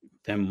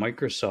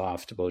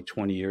Microsoft about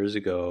 20 years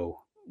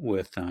ago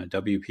with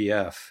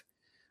WPF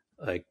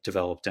like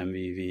developed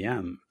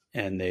MVVM,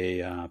 and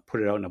they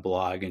put it out in a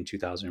blog in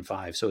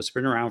 2005. So it's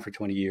been around for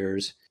 20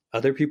 years.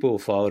 Other people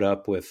followed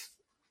up with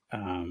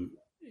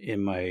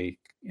in my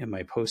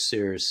post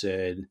there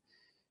said,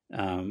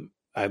 I'm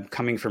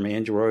coming from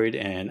Android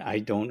and I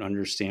don't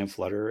understand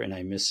Flutter and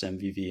I miss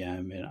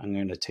MVVM, and I'm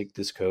going to take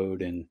this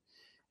code and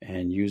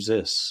use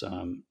this.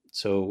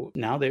 So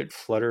now that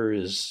Flutter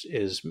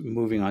is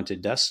moving on to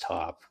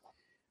desktop,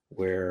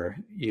 where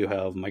you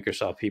have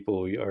Microsoft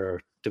people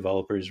or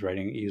developers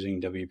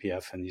using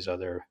WPF and these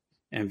other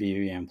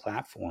MVVM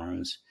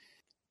platforms,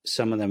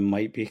 some of them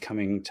might be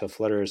coming to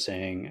Flutter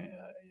saying,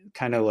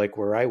 kind of like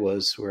where I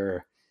was,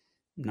 where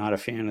not a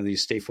fan of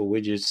these stateful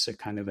widgets, a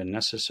kind of a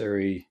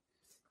necessary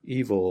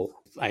evil.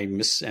 I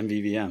miss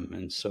MVVM,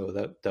 and so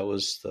that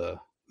was the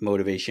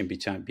motivation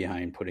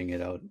behind putting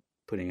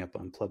up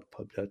on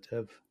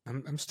pub.dev.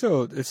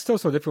 It's still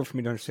so difficult for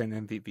me to understand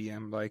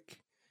MVVM, like,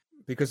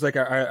 because like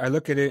I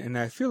look at it and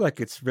I feel like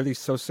it's really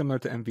so similar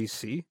to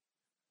MVC,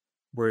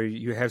 where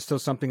you have still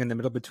something in the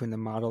middle between the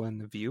model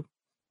and the view.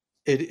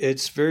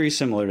 It's very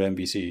similar to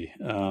MVC.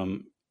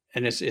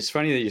 And it's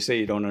funny that you say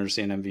you don't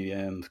understand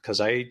MVVM, because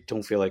I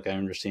don't feel like I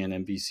understand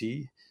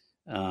MVC.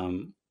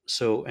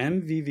 So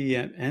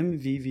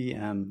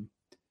MVVM,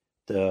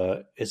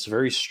 it's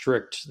very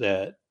strict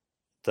that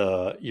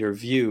your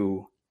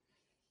view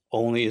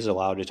only is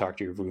allowed to talk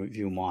to your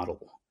view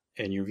model,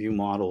 and your view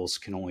models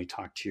can only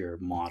talk to your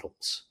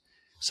models.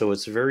 So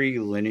it's very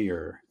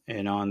linear.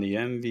 And on the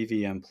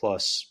MVVM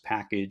Plus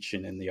package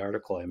and in the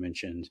article I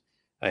mentioned,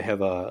 I have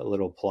a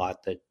little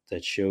plot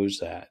that shows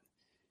that.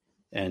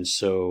 And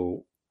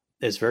so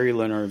it's very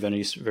linear,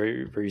 very,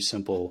 very, very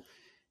simple.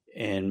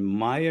 And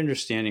my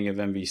understanding of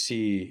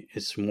MVC,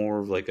 it's more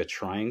of like a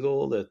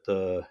triangle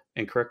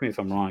and correct me if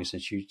I'm wrong,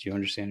 since you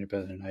understand it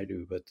better than I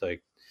do, but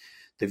like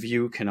the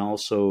view can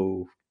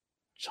also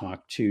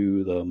talk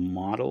to the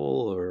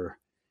model,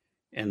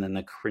 and then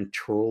the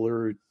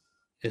controller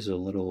is a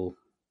little,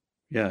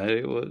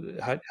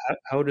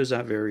 how does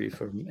that vary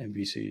from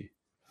MVC?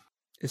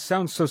 It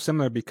sounds so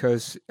similar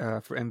because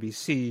for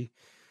MVC,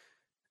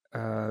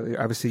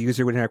 obviously the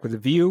user would interact with the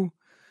view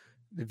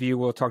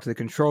will talk to the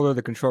controller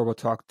will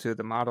talk to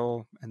the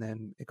model, and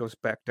then it goes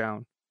back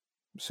down.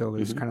 So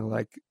it's kind of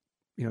like,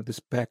 this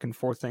back and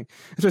forth thing.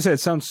 As I said, it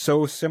sounds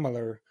so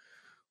similar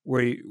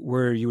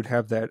where you would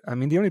have that. I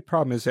mean, the only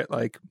problem is that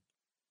like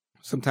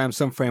sometimes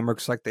some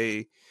frameworks, like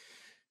they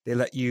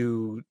let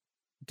you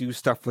do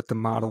stuff with the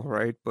model,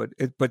 right? But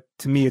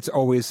to me, it's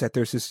always that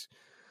there's this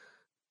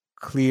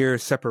clear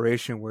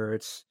separation where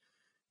it's,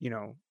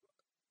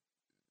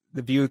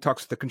 the view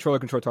talks to the controller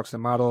talks to the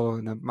model,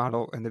 and the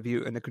model and the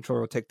view and the controller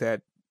will take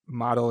that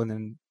model and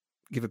then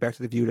give it back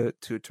to the view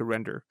to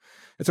render.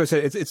 And so I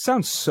said it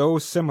sounds so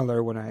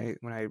similar when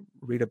I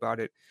read about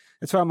it.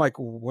 And so I'm like,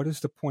 what is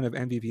the point of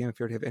MVVM if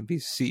you already have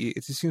MVC?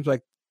 It just seems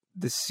like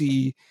the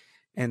C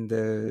and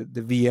the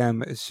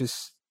VM is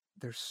just,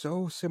 they're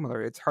so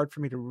similar. It's hard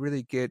for me to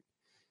really get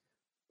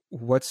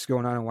what's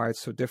going on and why it's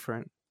so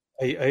different.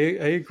 I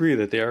agree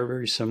that they are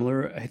very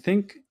similar. I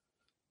think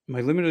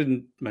my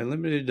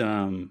limited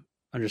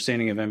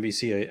understanding of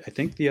MVC, I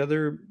think the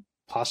other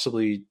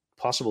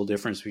possible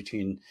difference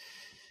between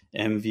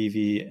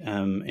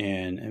MVVM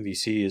and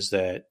MVC is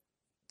that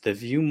the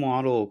view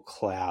model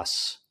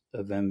class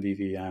of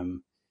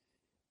MVVM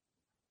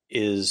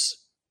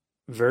is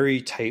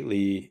very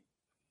tightly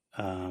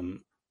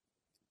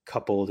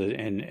coupled,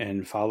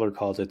 and Fowler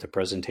called it the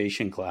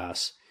presentation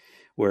class,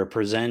 where it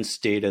presents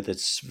data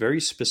that's very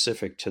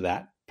specific to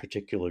that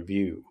particular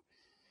view.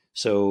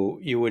 So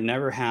you would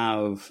never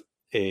have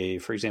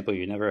for example,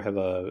 you never have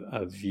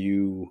a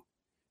view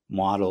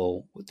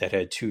model that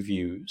had two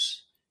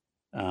views.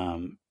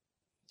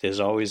 There's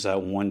always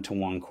that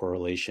one-to-one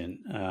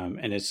correlation.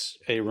 And it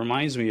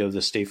reminds me of the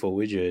stateful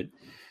widget,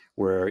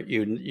 where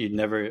your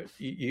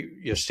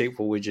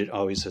stateful widget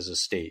always has a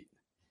state,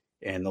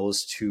 and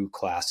those two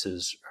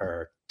classes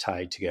are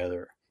tied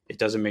together. It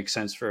doesn't make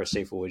sense for a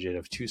stateful widget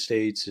of two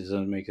states. It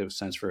doesn't make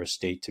sense for a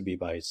state to be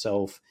by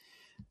itself.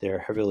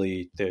 They're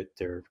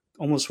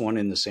almost one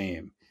and the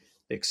same,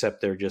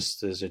 except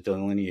there's a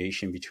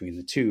delineation between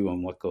the two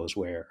on what goes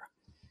where.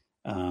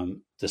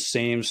 The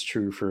same is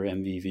true for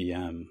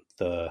MVVM.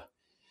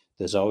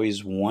 There's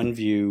always one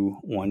view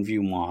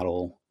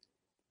model.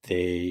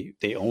 They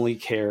only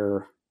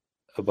care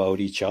about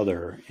each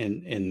other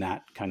in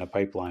that kind of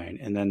pipeline.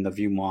 And then the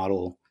view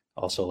model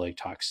also like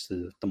talks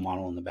to the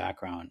model in the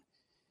background.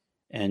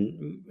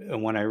 And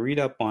when I read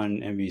up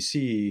on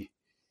MVC,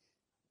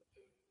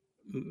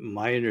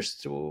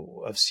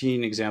 I've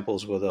seen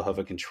examples where they'll have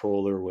a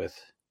controller with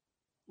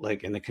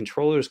like, and the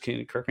controllers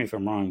can, correct me if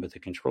I'm wrong, but the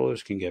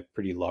controllers can get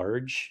pretty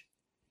large,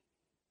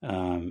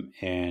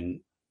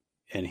 and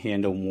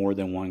handle more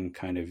than one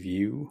kind of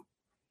view.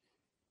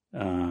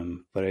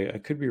 But I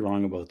could be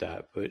wrong about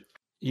that. But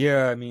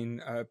Yeah,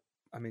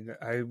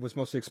 I was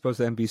mostly exposed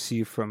to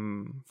MVC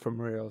from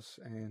Rails,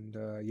 and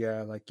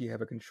yeah, like you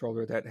have a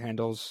controller that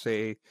handles,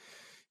 say,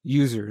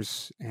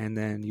 users, and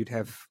then you'd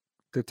have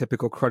the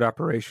typical CRUD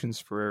operations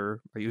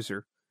for a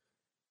user,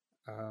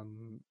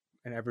 um,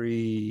 and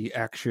every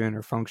action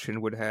or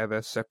function would have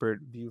a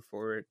separate view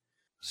for it.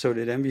 so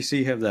did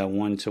MVC have that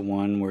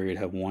one-to-one where you'd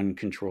have one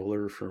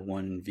controller for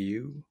one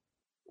view?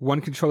 One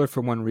controller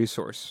for one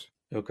resource.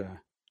 Okay.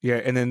 Yeah,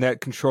 and then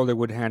that controller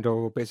would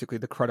handle basically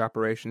the CRUD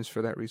operations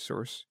for that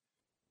resource.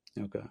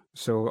 Okay.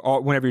 So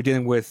whenever you're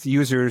dealing with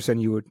users,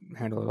 and you would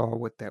handle it all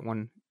with that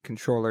one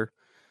controller.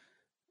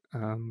 I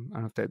don't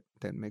know if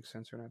that makes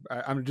sense or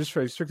not. I'm just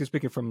strictly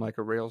speaking from like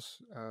a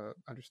Rails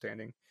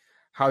understanding.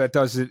 How that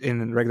does it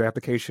in a regular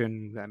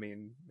application, I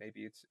mean,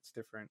 maybe it's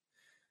different.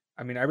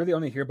 I mean, I really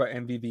only hear about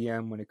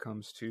MVVM when it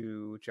comes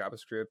to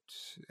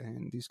JavaScript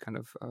and these kind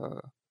of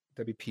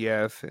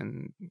WPF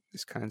and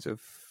these kinds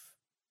of,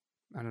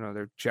 I don't know,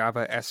 they're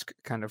Java-esque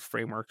kind of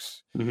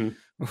frameworks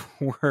Mm-hmm.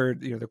 where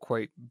they're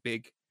quite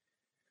big.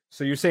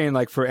 So you're saying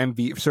like for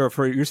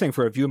you're saying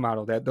for a view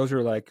model that those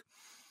are like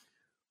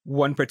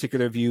one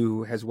particular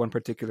view has one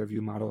particular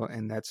view model,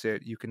 and that's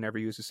it. You can never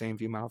use the same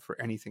view model for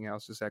anything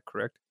else. Is that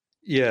correct?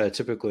 Yeah,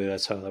 typically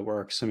that's how that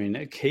works. I mean,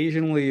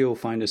 occasionally you'll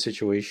find a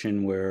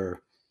situation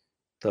where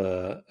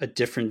a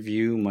different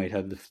view might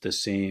have the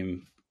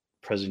same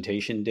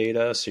presentation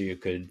data, so you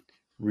could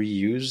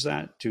reuse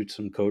that, do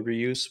some code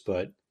reuse,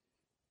 but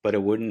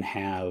it wouldn't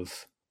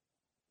have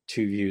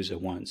two views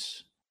at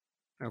once.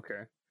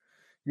 Okay.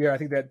 Yeah, I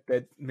think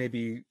that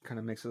maybe kind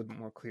of makes it a little bit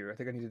more clear. I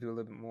think I need to do a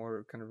little bit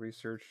more kind of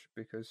research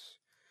because,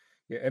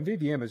 yeah,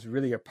 MVVM is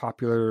really a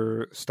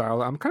popular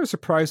style. I'm kind of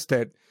surprised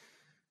that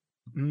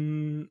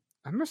there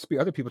must be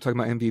other people talking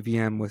about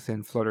MVVM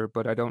within Flutter,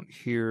 but I don't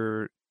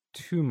hear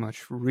too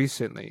much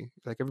recently.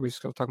 Like everybody's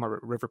still talking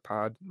about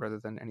RiverPod rather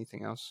than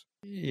anything else.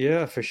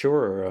 Yeah, for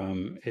sure.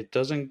 It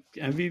doesn't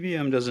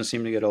MVVM doesn't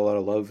seem to get a lot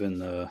of love in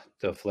the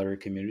Flutter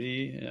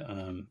community.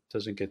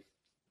 Doesn't get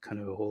kind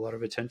of a whole lot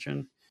of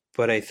attention.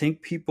 But I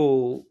think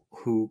people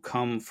who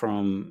come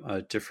from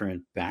a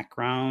different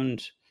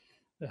background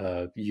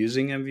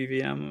using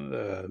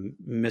MVVM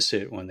miss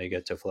it when they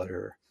get to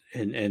Flutter.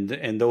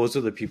 And those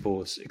are the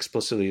people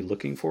explicitly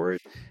looking for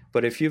it.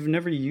 But if you've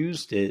never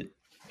used it,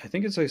 I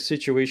think it's a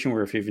situation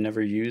where if you've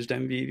never used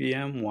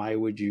MVVM, why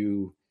would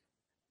you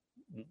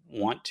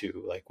want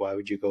to? Like, why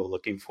would you go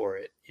looking for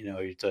it?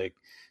 It's like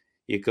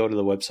you go to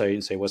the website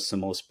and say, what's the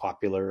most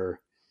popular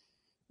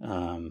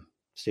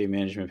state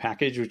management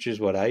package, which is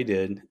what I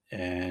did,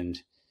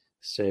 and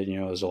said,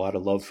 there's a lot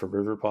of love for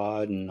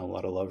RiverPod and a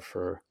lot of love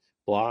for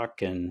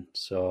Block, and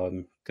so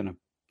I'm gonna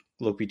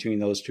look between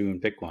those two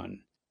and pick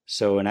one.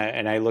 So and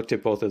I looked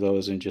at both of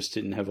those and just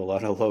didn't have a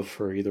lot of love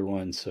for either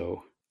one.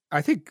 So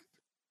I think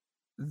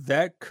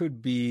that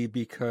could be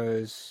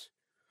because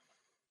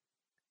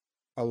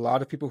a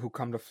lot of people who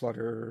come to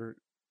Flutter,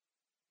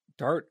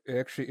 Dart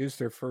actually is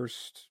their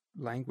first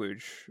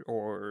language,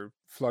 or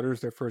Flutter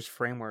is their first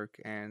framework,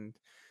 and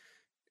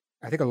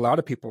I think a lot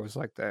of people was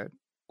like that,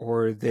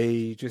 or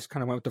they just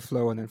kind of went with the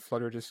flow, and then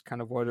Flutter just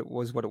kind of what it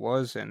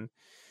was, and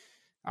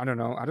I don't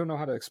know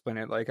how to explain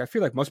it. Like I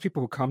feel like most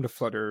people who come to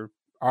Flutter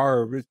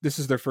this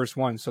is their first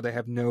one, so they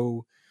have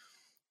no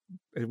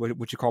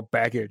what you call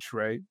baggage,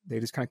 right? They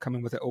just kind of come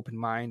in with an open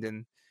mind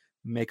and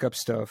make up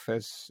stuff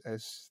as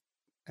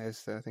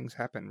things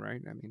happen,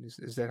 right? I mean,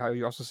 is that how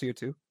you also see it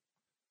too?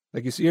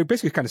 Like you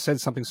basically kind of said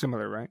something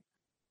similar, right?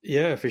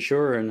 Yeah, for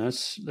sure, and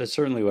that's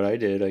certainly what I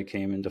did. I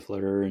came into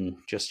Flutter and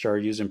just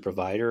started using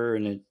Provider,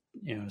 and it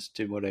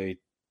did what I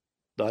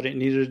thought it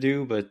needed to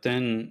do. But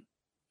then,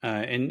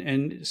 and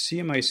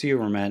CMIC,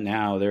 where I'm at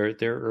now, they're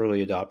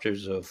early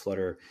adopters of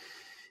Flutter,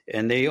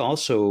 and they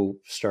also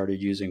started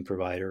using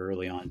Provider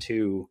early on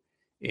too.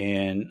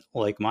 And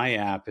like my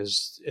app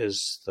is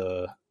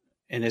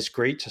and it's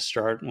great to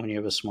start when you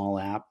have a small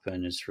app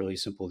and it's really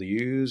simple to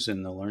use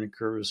and the learning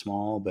curve is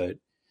small, but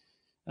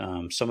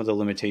some of the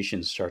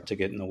limitations start to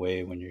get in the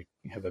way when you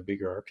have a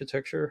bigger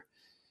architecture.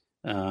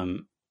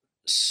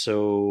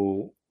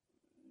 So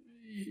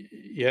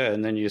yeah,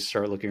 and then you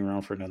start looking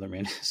around for another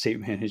state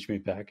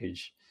management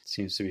package. It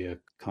seems to be a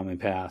common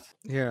path.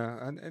 Yeah,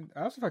 and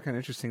I also find kind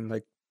of interesting,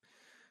 like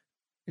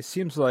it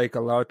seems like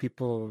a lot of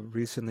people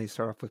recently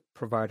start off with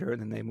Provider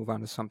and then they move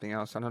on to something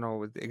else. I don't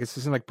know. I guess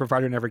it seems like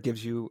Provider never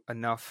gives you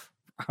enough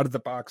out of the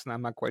box, and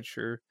I'm not quite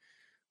sure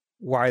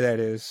why that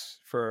is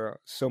for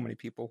so many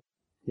people.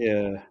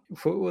 Yeah,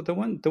 for the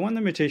one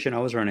limitation I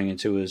was running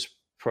into is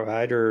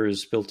Provider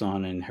is built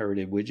on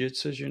inherited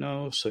widgets, as you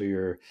know, so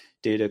your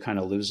data kind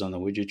of lives on the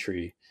widget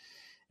tree.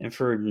 And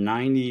for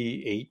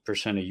 98%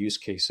 of use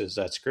cases,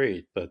 that's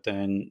great. But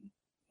then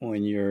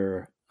when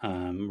you're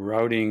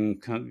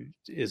routing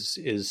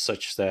is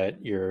such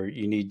that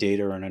you need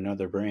data on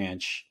another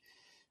branch.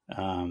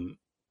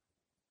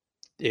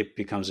 It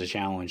becomes a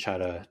challenge how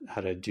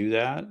to do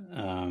that.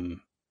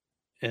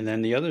 And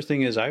then the other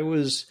thing is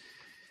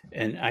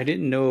and I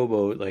didn't know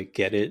about like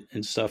Gedit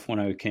and stuff when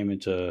I came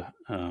into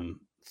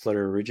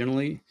Flutter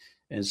originally.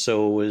 And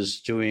so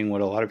was doing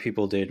what a lot of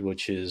people did,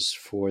 which is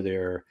for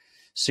their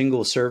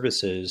single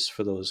services,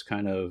 for those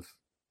kind of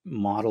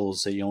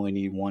models that you only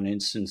need one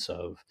instance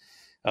of,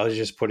 I was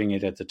just putting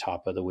it at the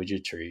top of the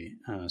widget tree.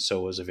 So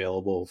it was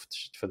available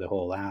for the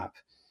whole app.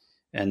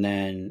 And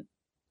then,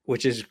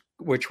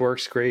 which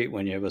works great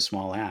when you have a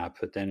small app,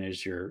 but then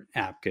as your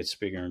app gets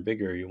bigger and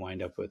bigger, you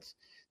wind up with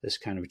this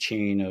kind of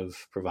chain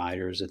of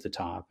providers at the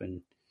top,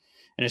 and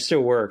it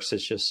still works.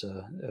 It's just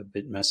a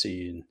bit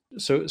messy.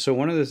 And so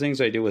one of the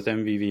things I do with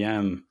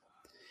MVVM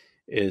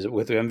is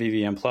with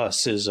MVVM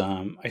Plus is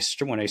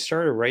when I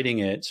started writing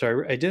it,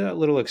 so I did that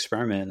little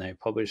experiment and I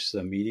published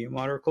the Medium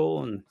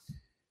article and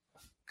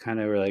kind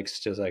of like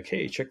just like,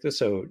 hey, check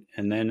this out.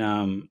 And then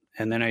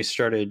I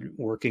started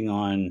working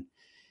on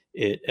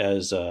it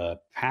as a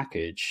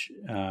package,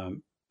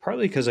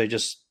 partly because I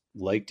just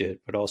liked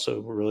it, but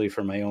also really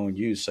for my own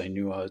use. I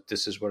knew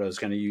this is what I was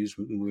going to use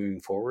moving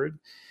forward.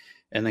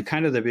 And then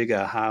kind of the big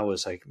aha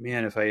was like,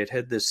 man, if I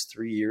had this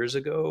 3 years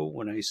ago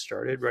when I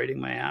started writing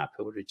my app,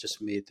 it would have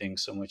just made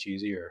things so much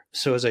easier.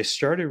 So as I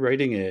started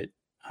writing it,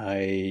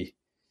 I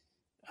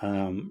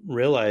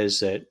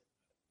realized that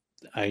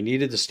I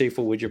needed the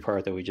stateful widget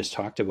part that we just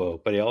talked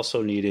about, but I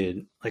also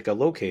needed like a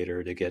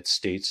locator to get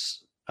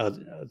states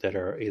that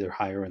are either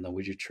higher in the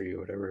widget tree or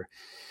whatever.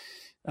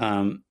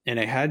 And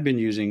I had been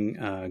using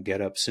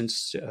Gedit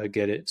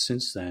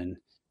since then,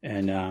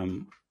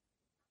 and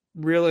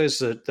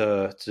realized that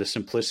the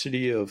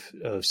simplicity of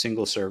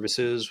single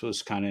services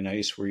was kind of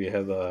nice, where you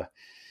have a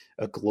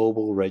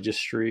global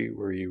registry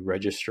where you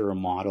register a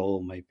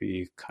model, might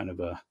be kind of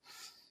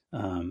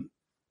an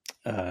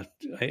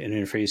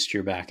interface to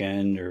your back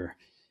end,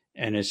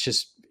 and it's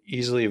just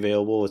easily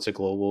available. It's a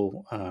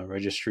global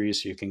registry,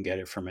 so you can get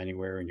it from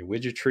anywhere in your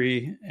widget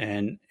tree.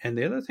 And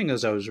the other thing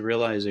is I was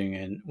realizing,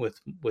 and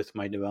with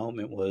my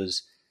development,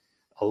 was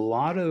a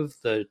lot of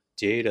the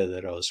data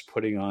that I was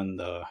putting on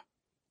the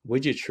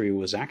widget tree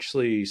was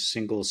actually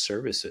single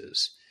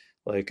services.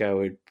 Like I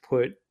would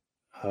put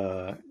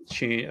a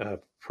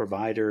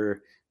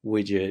provider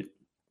widget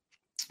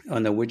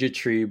on the widget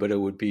tree, but it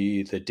would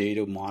be the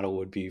data model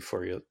would be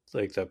for your,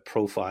 like the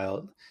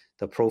profile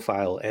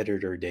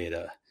editor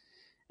data.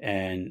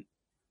 And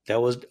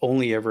that was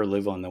only ever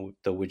live on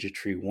the widget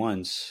tree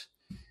once.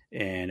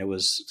 And it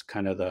was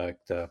kind of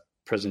the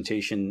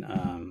presentation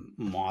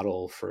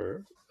model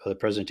for the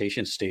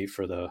presentation state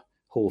for the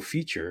whole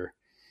feature.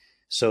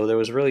 So there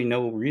was really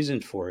no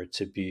reason for it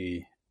to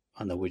be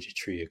on the widget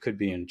tree. It could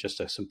be in just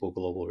a simple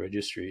global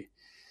registry.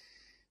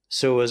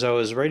 So as I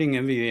was writing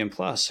MVVM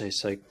Plus,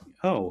 it's like,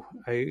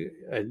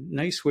 a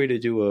nice way to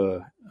do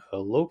a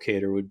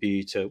locator would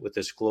be with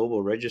this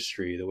global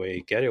registry, the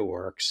way Gedit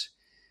works.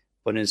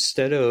 But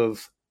instead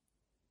of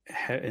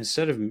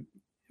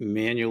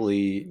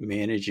manually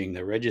managing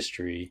the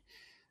registry,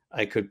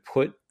 I could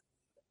put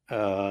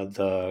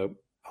a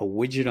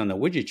widget on the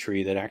widget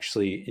tree that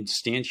actually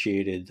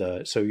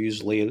instantiated so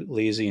use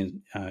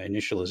lazy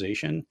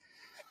initialization.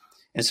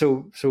 And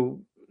so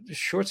the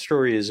short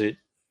story is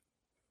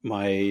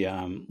my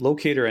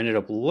locator ended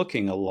up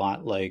looking a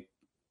lot like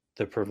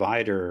the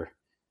provider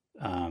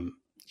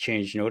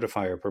change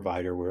notifier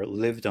provider, where it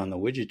lived on the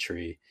widget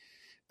tree.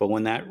 But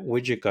when that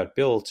widget got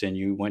built and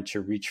you went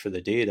to reach for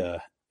the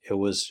data, it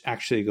was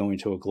actually going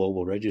to a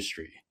global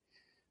registry.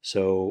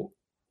 So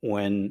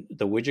when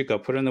the widget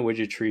got put on the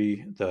widget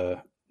tree,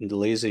 the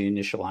lazy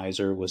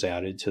initializer was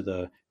added to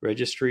the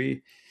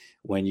registry.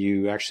 When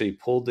you actually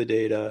pulled the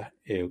data,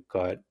 it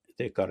got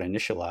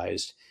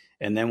initialized.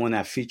 And then when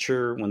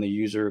the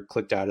user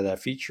clicked out of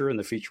that feature and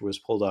the feature was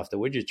pulled off the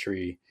widget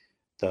tree,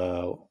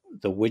 the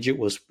widget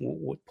was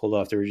pulled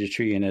off the widget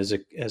tree, and as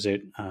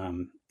it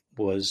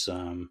was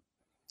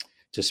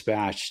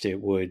dispatched, it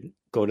would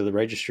go to the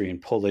registry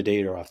and pull the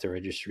data off the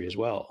registry as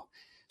well.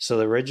 So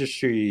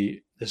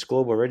this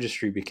global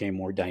registry became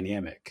more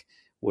dynamic,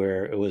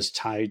 where it was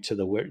tied to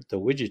the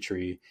widget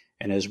tree,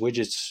 and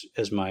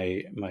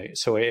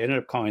so I ended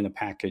up calling the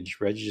package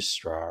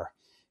registrar,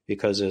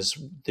 because as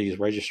these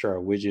registrar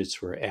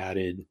widgets were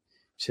added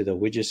to the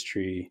widgets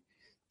tree,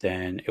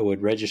 then it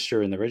would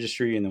register in the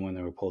registry, and then when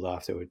they were pulled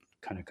off, they would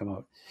kind of come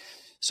out.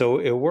 So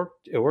it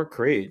worked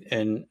great.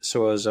 And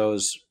so as I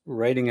was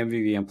writing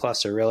MVVM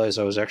Plus, I realized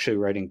I was actually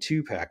writing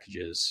two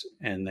packages,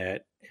 and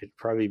that it'd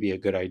probably be a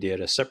good idea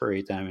to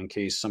separate them in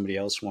case somebody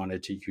else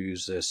wanted to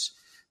use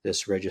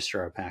this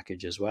registrar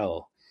package as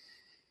well.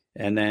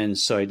 And then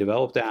so I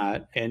developed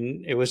that,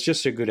 and it was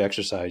just a good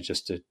exercise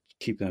just to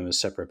keep them as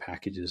separate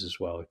packages as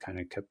well. It kind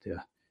of kept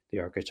the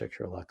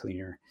architecture a lot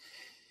cleaner.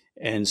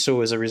 And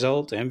so as a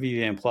result,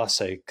 MVVM Plus,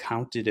 I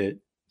counted it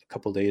a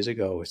couple days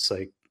ago.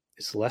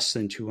 It's less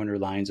than 200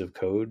 lines of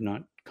code,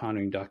 not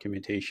counting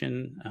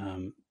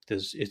documentation.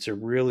 It's a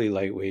really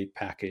lightweight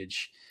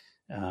package.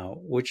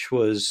 which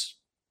was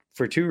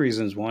for two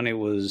reasons. One,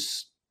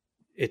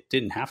 it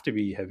didn't have to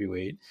be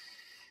heavyweight.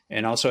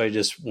 And also I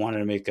just wanted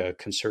to make a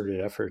concerted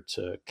effort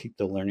to keep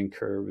the learning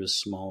curve as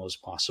small as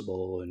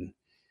possible. And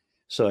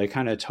so I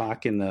kind of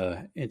talk in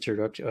the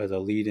introduction or the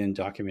lead-in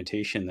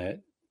documentation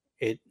that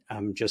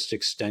I'm just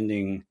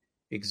extending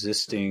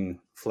existing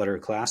Flutter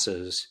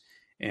classes,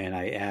 and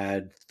I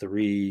add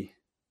three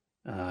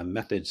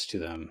methods to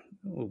them.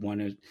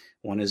 One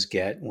is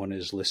get, one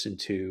is listen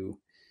to,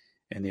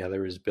 and the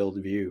other is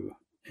build view.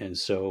 And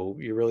so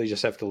you really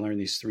just have to learn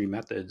these three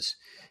methods.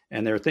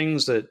 And there are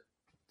things that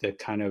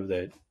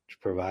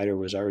provider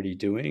was already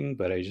doing,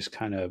 but I just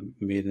kind of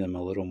made them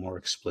a little more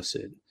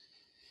explicit.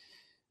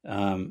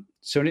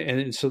 So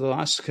the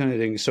last kind of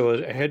thing,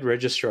 so I had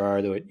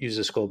registrar that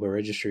uses global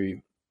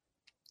registry.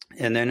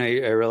 And then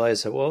I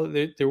realized that, well,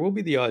 there will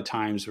be the odd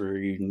times where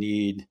you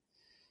need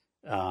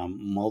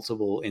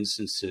multiple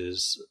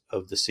instances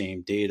of the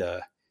same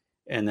data,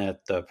 and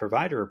that the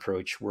provider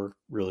approach worked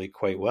really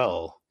quite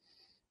well.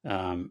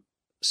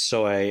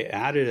 So I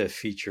added a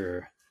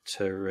feature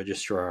to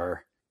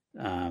registrar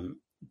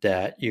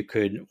that you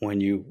could, when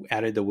you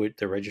added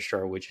the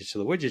registrar widget to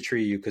the widget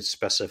tree, you could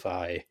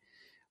specify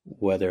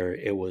whether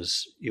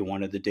you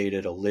wanted the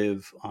data to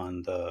live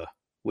on the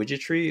widget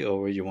tree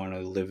or you want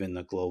to live in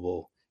the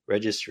global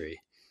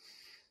registry.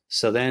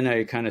 So then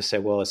I kind of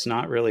said, well, it's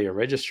not really a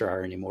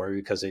registrar anymore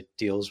because it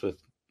deals with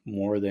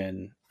more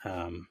than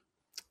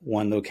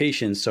one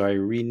location. So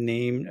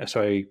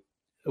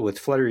with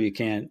Flutter,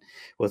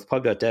 with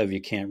pub.dev,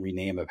 you can't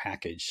rename a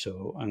package.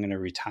 So I'm going to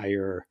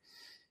retire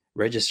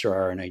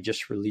registrar, and I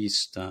just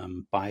released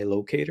by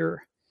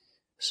locator.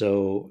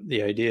 So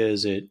the idea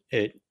is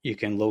you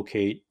can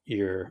locate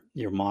your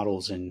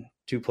models in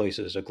two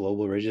places: a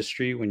global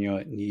registry when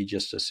you need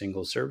just a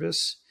single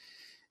service,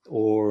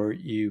 or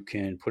you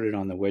can put it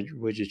on the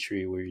widget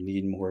tree where you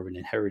need more of an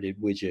inherited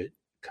widget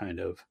kind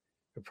of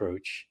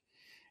approach.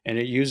 And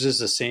it uses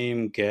the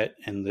same get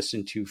and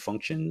listen to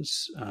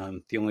functions.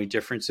 The only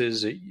difference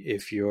is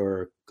if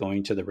you're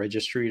going to the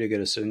registry to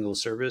get a single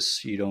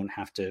service, you don't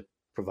have to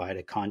provide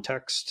a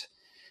context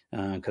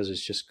because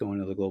it's just going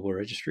to the global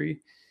registry.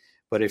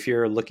 But if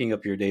you're looking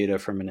up your data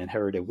from an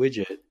inherited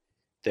widget,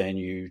 then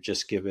you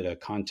just give it a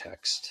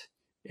context,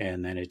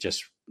 and then it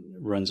just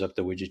runs up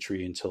the widget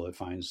tree until it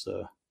finds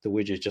the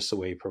widget just the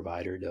way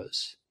provider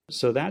does.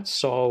 So that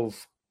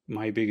solved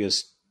my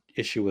biggest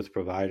issue with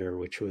provider,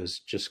 which was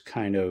just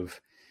kind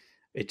of,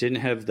 it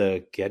didn't have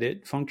the get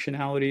it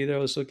functionality that I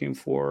was looking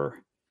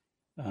for.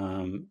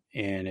 And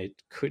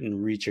it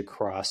couldn't reach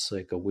across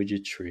like a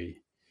widget tree.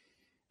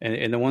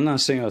 And the one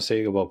last thing I'll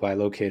say about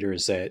BiLocator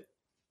is that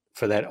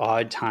for that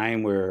odd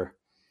time where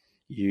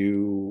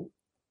you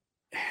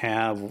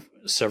have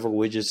several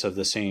widgets of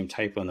the same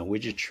type on the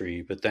widget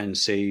tree, but then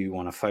say you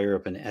want to fire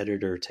up an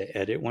editor to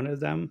edit one of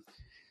them,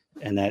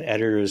 and that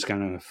editor is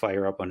going to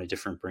fire up on a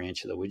different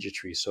branch of the widget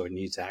tree, so it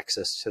needs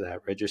access to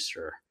that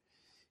register.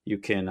 You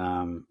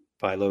can,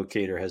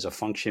 BiLocator has a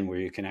function where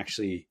you can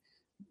actually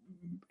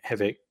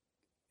have it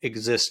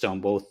exist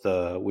on both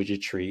the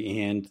widget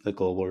tree and the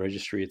global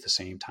registry at the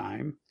same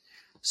time,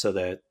 so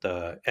that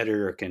the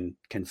editor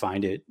can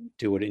find it,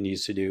 do what it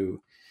needs to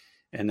do,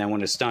 and then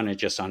when it's done, it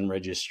just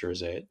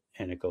unregisters it,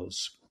 and it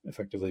goes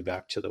effectively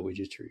back to the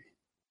widget tree.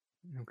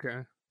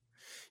 Okay.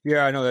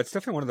 Yeah, I know that's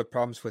definitely one of the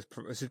problems with.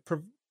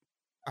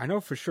 I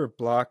know for sure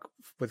Block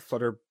with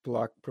Flutter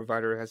Block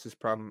Provider has this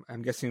problem.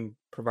 I'm guessing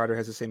Provider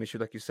has the same issue,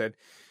 like you said.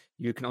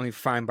 You can only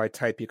find by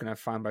type. You cannot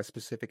find by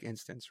specific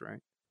instance, right?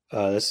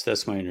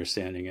 That's my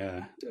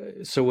understanding.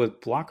 So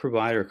with Block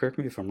Provider, correct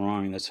me if I'm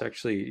wrong, that's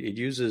actually, it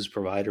uses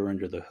Provider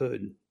under the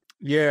hood.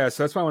 Yeah,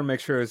 so that's why I want to make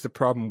sure is the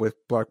problem with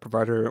Block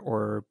Provider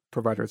or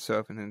Provider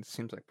itself, and then it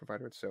seems like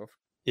Provider itself.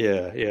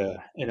 Yeah,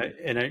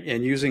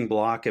 and using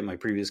Block at my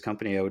previous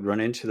company, I would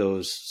run into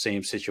those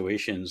same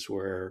situations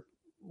where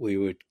we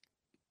would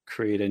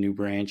create a new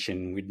branch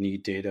and we'd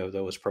need data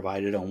that was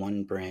provided on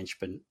one branch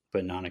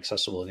but not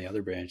accessible in the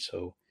other branch.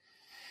 So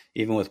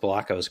even with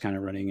Block, I was kind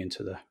of running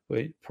into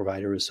the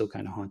Provider was still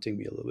kind of haunting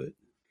me a little bit.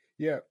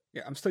 Yeah,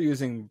 I'm still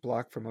using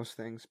Block for most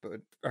things, but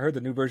I heard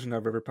the new version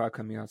of RiverPod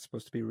coming out is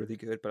supposed to be really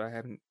good, but I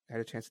haven't had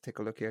a chance to take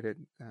a look at it.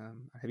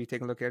 Have you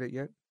taken a look at it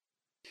yet?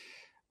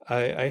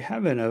 I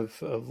haven't. I've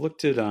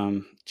looked at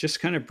just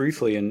kind of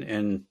briefly,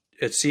 and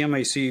at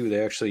CMIC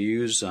they actually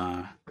use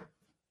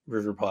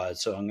RiverPod,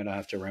 so I'm going to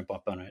have to ramp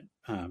up on it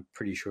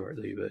pretty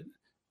shortly.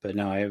 But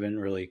no, I haven't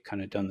really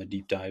kind of done the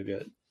deep dive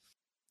yet.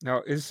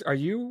 Now, are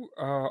you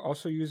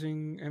also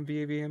using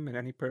MVVM in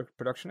any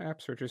production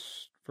apps, or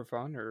just for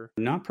fun, or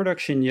not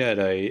production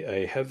yet?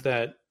 I have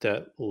that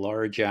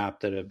large app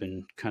that I've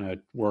been kind of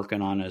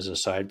working on as a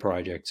side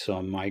project, so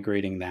I'm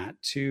migrating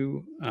that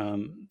to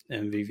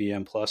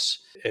MVVM Plus.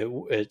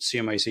 At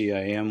CMIC,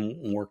 I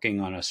am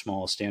working on a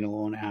small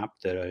standalone app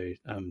that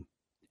I'm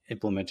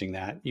implementing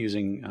that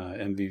using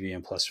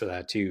MVVM Plus for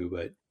that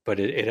too. But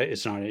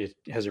it's not. It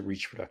hasn't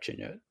reached production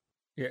yet.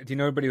 Yeah. Do you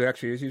know anybody who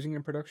actually is using it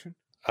in production?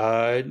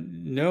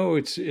 No,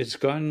 it's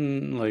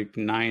gotten like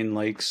 9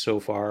 likes so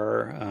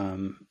far,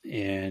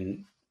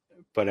 and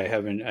but I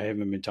haven't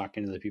been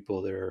talking to the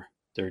people that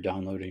are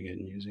downloading it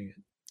and using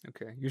it.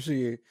 Okay.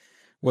 Usually,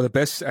 well, the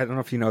best, I don't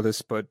know if you know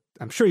this, but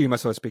I'm sure you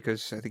must know this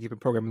because I think you've been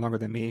programming longer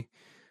than me.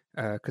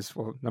 Because,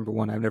 well, number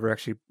one, I've never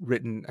actually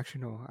written,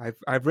 actually, no,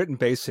 I've written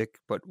BASIC,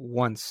 but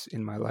once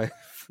in my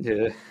life.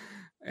 Yeah.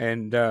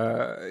 And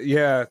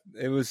yeah,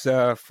 it was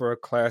for a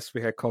class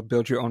we had called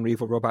Build Your Own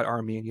Evil Robot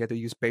Army, and you had to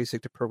use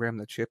BASIC to program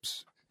the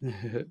chips. We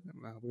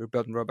were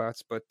building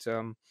robots, but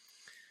what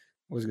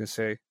was I going to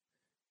say?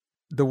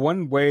 The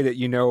one way that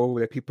you know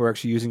that people are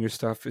actually using your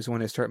stuff is when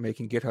they start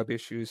making GitHub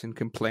issues and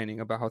complaining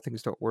about how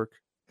things don't work.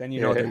 Then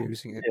you know they're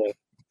using it. Yeah.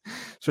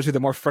 Especially the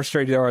more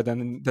frustrated they are,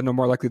 then the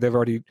more likely they've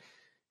already,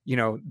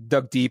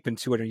 dug deep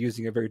into it and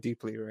using it very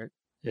deeply, right?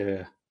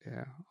 Yeah.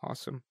 Yeah,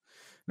 awesome.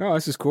 No,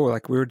 this is cool.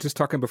 Like we were just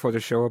talking before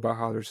the show about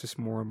how there's just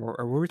more and more.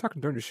 Or were we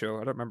talking during the show? I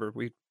don't remember.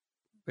 We've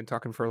been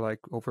talking for like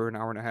over an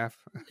hour and a half.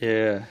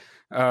 Yeah.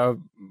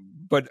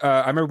 But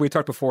I remember we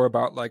talked before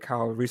about like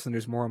how recently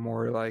there's more and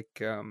more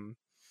like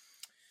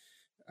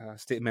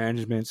state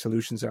management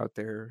solutions out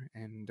there,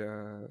 and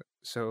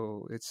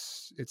so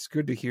it's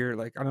good to hear.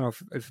 Like I don't know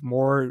if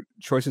more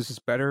choices is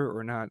better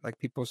or not. Like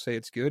people say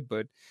it's good,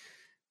 but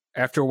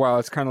after a while,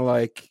 it's kind of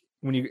like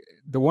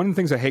the one of the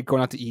things I hate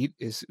going out to eat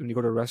is when you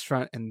go to a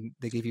restaurant and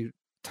they give you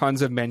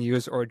tons of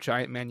menus or a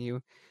giant menu,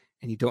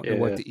 and you don't know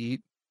what to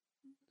eat.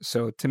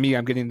 So to me,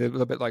 I'm getting a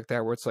little bit like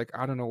that, where it's like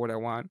I don't know what I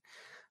want.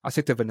 I'll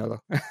stick to vanilla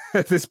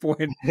at this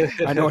point.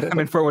 I know what I'm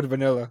in for with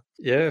vanilla.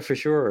 Yeah, for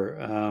sure.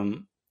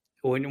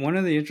 One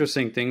of the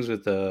interesting things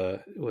with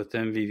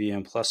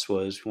MVVM Plus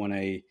was when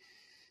I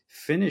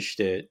finished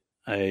it,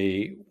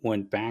 I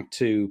went back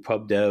to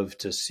PubDev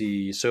to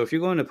see. So if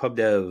you go into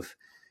PubDev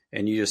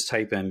and you just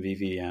type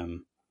MVVM,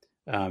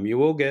 you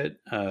will get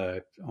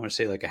I want to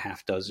say like a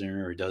half dozen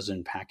or a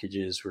dozen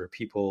packages where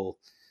people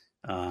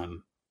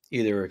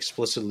either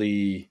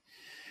explicitly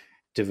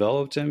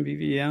developed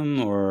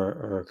MVVM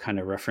or kind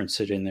of reference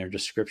it in their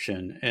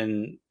description.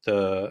 And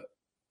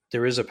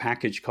there is a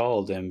package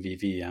called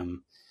MVVM.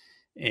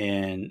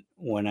 And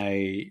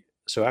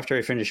so after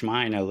I finished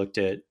mine, I looked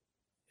at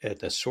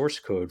the source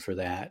code for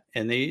that,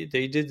 and they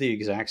did the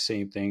exact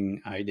same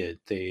thing I did.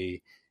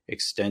 They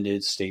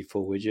extended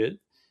stateful widget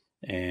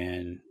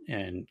and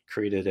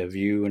created a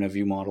view and a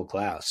view model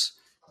class.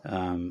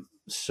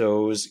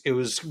 So it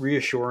was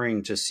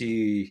reassuring to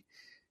see.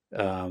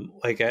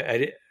 Like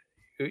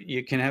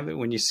you can have it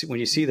when you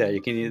see that,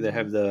 you can either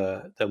have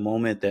the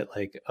moment that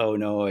like, oh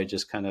no, I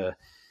just kind of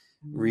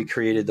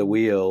recreated the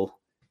wheel.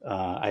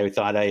 I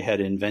thought I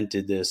had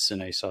invented this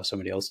and I saw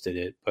somebody else did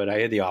it, but I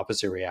had the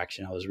opposite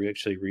reaction. I was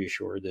actually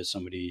reassured that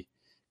somebody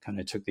kind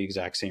of took the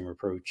exact same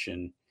approach.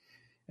 And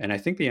I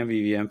think the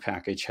MVVM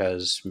package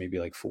has maybe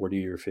like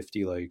 40 or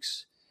 50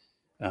 likes.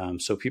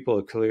 So people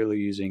are clearly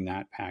using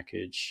that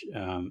package.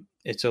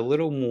 It's a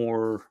little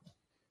more,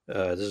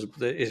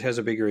 it has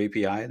a bigger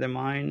API than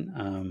mine.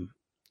 And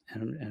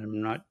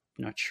I'm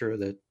not sure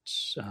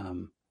that's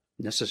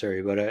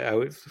necessary, but I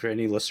would, for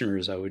any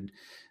listeners, I would,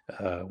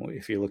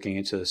 if you're looking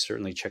into this,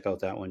 certainly check out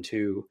that one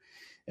too.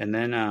 And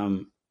then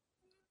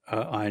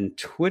on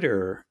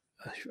Twitter,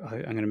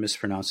 I'm going to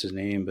mispronounce his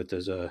name, but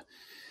there's a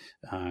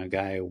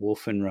guy,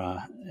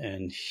 Wolfenra,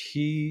 and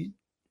he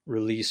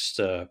released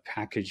a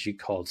package he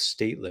called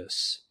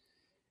Stateless.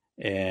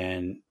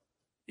 And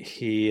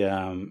he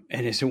and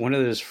it's one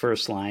of his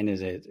first line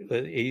is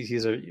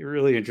he's a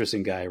really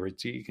interesting guy.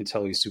 You can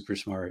tell he's super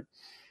smart.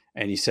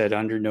 And he said,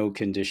 under no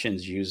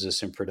conditions use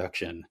this in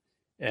production.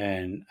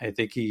 And I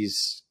think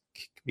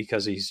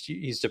because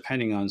he's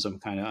depending on some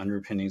kind of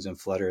underpinnings in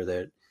Flutter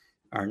that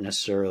aren't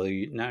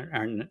necessarily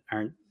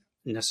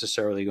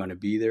going to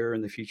be there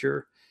in the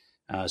future,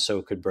 so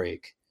it could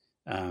break.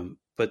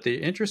 But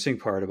the interesting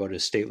part about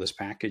his stateless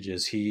package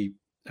is he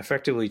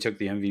effectively took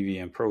the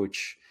MVVM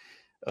approach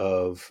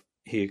of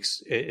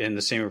and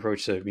the same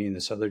approach that me and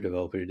this other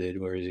developer did,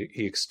 where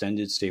he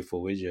extended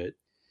stateful widget,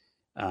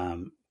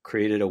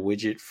 created a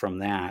widget from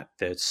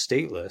that's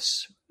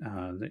stateless.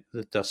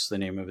 That's the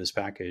name of his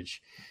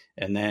package,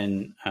 and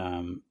then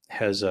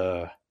has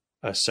a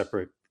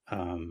separate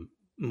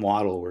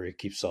model where he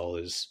keeps all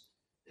his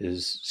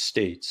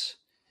states.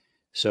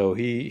 So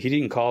he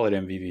didn't call it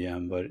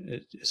MVVM, but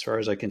as far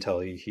as I can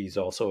tell, he's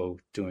also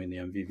doing the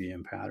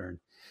MVVM pattern.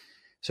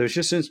 So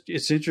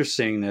it's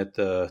interesting that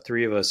the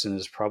three of us, and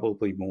there's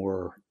probably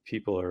more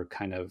people, are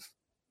kind of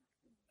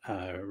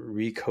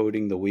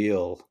recoding the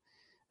wheel,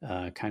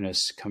 kind of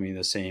coming to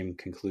the same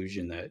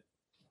conclusion that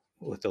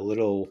with a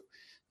little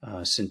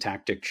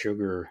syntactic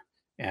sugar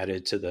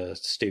added to the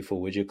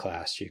stateful widget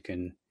class, you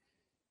can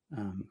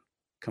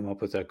come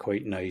up with a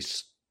quite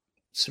nice,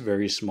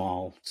 very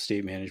small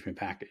state management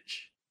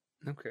package.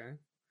 Okay.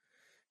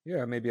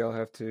 Yeah, maybe I'll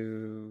have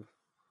to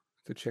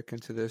check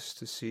into this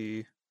to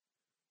see.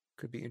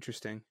 Could be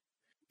interesting.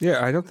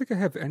 Yeah, I don't think I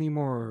have any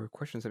more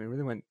questions. I mean,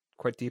 really went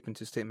quite deep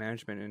into state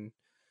management and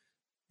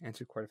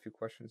answered quite a few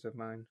questions of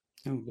mine.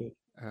 Oh, good.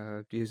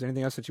 Is there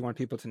anything else that you want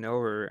people to know,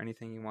 or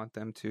anything you want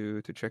them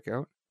to check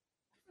out?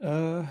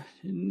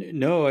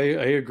 No, I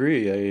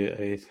agree.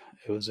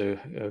 It was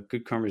a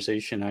good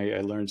conversation.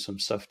 I learned some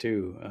stuff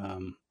too.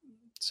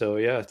 So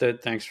yeah,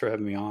 thanks for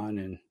having me on,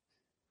 and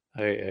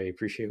I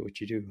appreciate what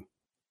you do.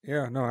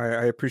 Yeah, no,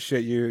 I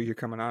appreciate you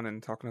coming on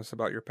and talking to us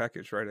about your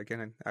package, right? Again,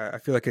 and I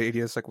feel like an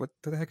idiot is like, what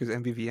the heck is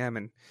MVVM?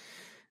 And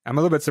I'm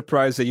a little bit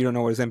surprised that you don't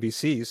know what is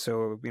MVC.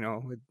 So,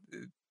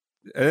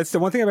 that's the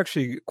one thing I'm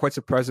actually quite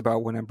surprised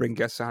about when I bring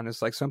guests on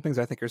is like some things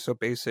I think are so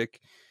basic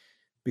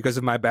because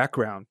of my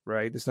background,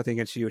 right? There's nothing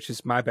against you. It's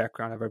just my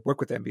background. I've worked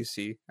with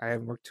MVC. I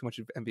haven't worked too much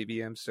with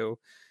MVVM. So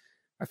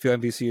I feel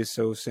MVC is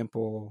so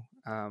simple.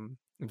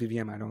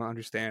 MVVM, I don't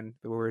understand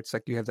where it's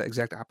like you have the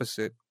exact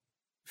opposite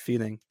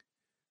feeling.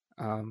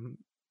 Um,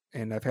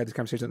 and I've had this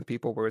conversation with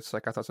people where it's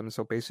like I thought something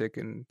so basic,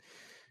 and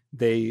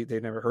they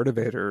never heard of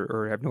it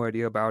or have no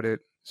idea about it.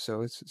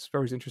 So it's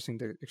always interesting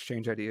to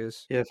exchange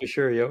ideas. Yeah, for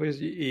sure.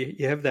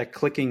 You have that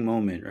clicking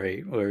moment,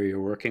 right, where you're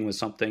working with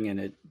something and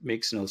it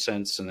makes no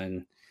sense, and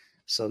then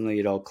suddenly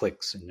it all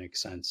clicks and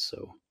makes sense.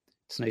 So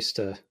it's nice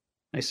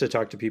to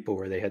talk to people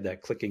where they had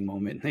that clicking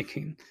moment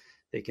and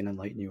they can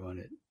enlighten you on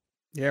it.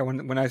 Yeah,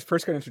 when I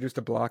first got introduced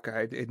to Block,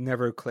 it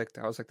never clicked.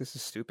 I was like, this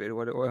is stupid.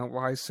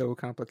 Why so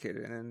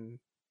complicated? And then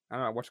I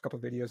don't know. I watched a couple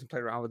of videos and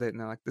played around with it,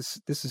 and I'm like, this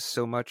is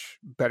so much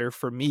better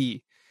for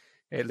me,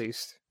 at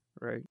least,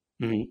 right?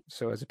 Mhm.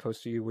 So as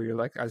opposed to you, where you're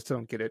like, I still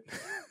don't get it.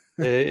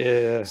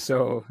 Yeah,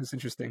 So it's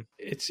interesting.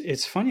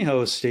 it's funny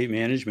how state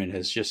management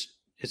has just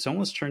it's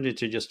almost turned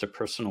into just a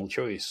personal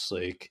choice,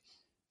 like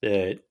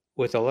that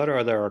with a lot of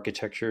other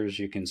architectures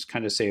you can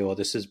kind of say, well,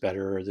 this is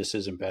better or this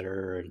isn't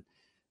better, and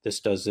this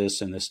does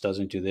this and this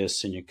doesn't do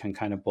this, and you can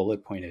kind of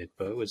bullet point it.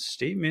 But with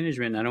state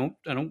management, I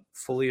don't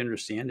fully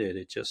understand it.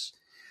 It just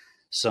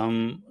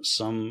some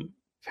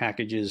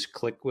packages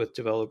click with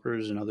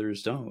developers and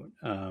others don't.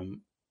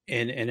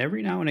 And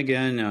every now and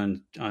again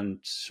on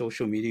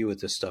social media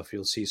with this stuff,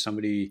 you'll see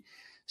somebody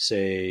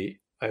say,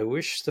 "I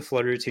wish the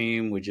Flutter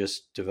team would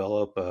just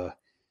develop a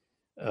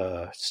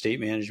state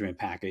management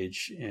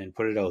package and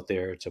put it out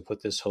there to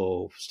put this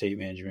whole state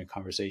management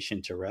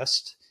conversation to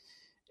rest."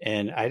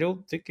 And I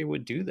don't think it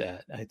would do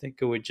that. I think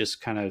it would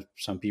just kind of,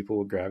 some people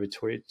would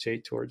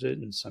gravitate towards it,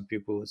 and some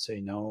people would say,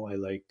 no, I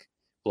like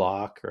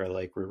Block or I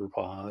like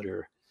RiverPod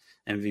or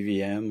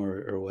MVVM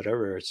or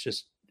whatever. It's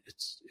just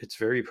it's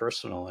very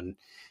personal,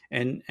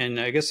 and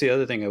I guess the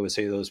other thing I would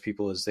say to those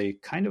people is they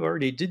kind of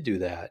already did do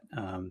that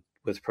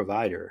with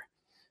Provider,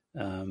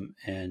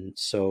 and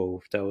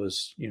so that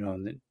was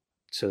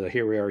so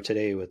here we are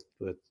today with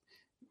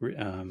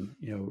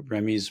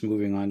Remy's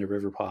moving on to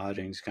RiverPod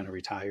and he's going to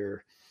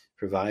retire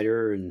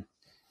Provider, and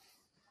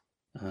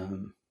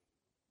um,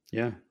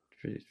 yeah,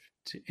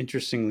 it's an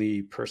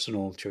interestingly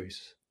personal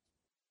choice.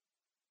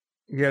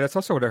 Yeah, that's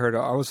also what I heard.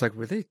 I was like,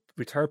 were they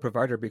retired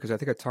Provider? Because I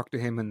think I talked to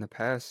him in the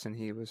past, and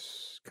he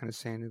was kind of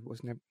saying it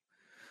wasn't.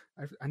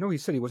 I know he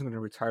said he wasn't going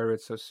to retire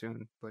it so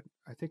soon, but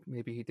I think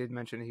maybe he did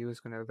mention he was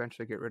going to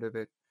eventually get rid of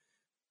it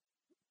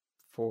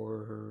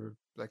for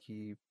like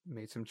he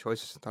made some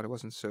choices and thought it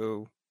wasn't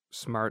so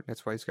smart.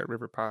 That's why he's got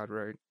RiverPod,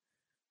 right?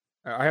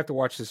 I have to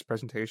watch this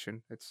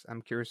presentation.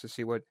 I'm curious to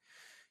see what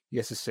he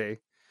has to say.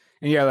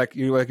 And yeah, like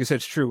you said,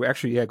 it's true.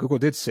 Actually, yeah, Google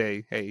did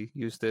say, "Hey,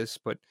 use this,"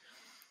 but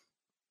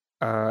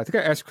I think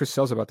I asked Chris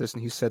Sells about this,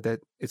 and he said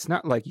that it's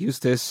not like use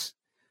this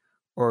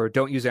or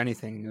don't use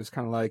anything. It was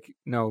kind of like,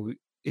 no,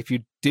 if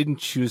you didn't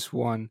choose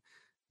one,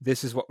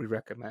 this is what we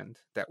recommend.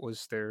 That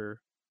was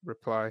their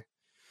reply.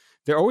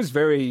 They're always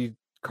very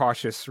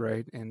cautious,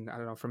 right? And I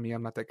don't know, for me,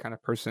 I'm not that kind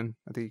of person.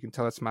 I think you can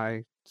tell that's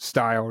my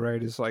style,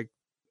 right? Is like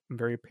I'm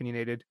very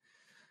opinionated.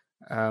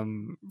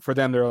 For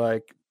them, they're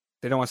like,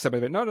 they don't want to step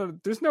in it. No, no,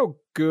 there's no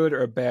good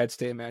or bad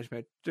state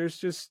management. There's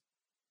just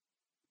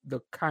the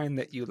kind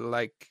that you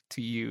like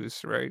to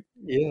use, right?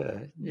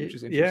 Yeah, Which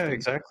is yeah, interesting.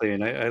 exactly.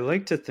 And I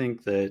like to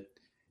think that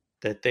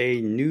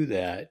they knew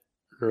that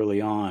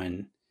early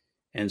on,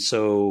 and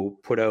so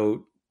put out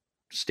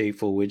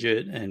stateful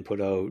widget and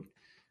put out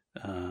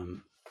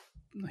um,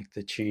 like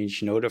the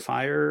change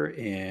notifier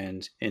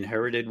and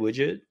inherited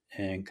widget,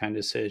 and kind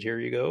of said, here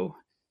you go,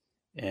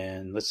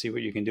 and let's see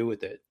what you can do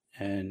with it.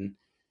 And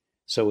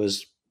so it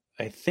was,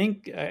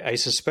 I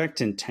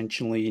suspect,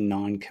 intentionally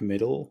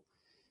non-committal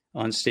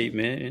on state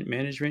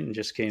management, and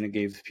just kind of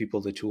gave people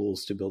the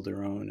tools to build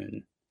their own.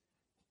 And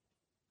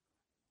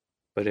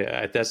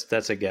but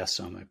that's a guess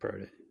on my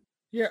part.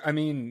 Yeah, I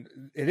mean,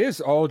 it is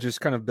all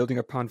just kind of building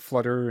upon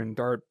Flutter and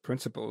Dart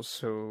principles.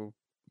 So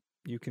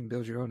you can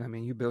build your own. I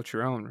mean, you built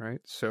your own, right?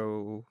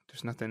 So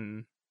there's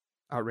nothing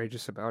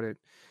outrageous about it.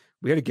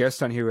 We had a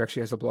guest on here who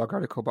actually has a blog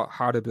article about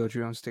how to build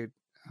your own state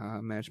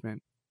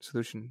management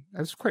solution. That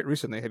was quite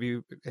recently. Have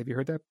you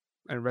heard that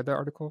and read that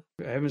article?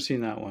 I haven't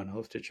seen that one. I'll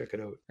have to check it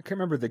out. I can't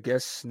remember the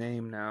guest's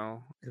name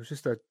now. It was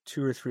just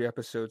 2 or 3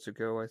 episodes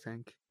ago, I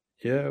think.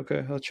 Yeah,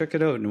 okay, I'll check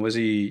it out. And was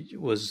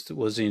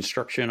the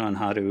instruction on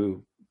how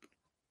to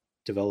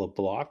develop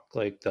Block,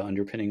 like the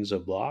underpinnings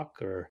of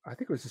Block, or I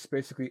think it was just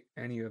basically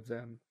any of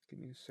them. Give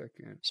me a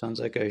second. sounds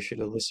like I should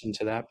have listened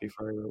to that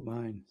before I wrote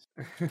mine.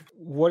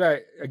 What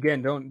I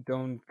again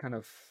don't kind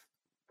of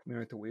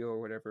coming at the wheel or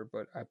whatever.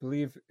 But I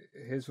believe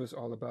his was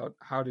all about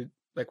how to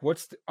like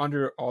what's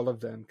under all of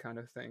them kind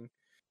of thing.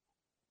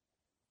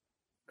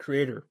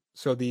 Creator.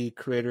 So the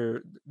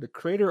creator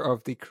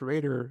of the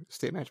Creator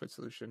state management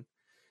solution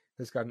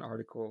has got an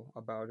article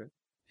about it.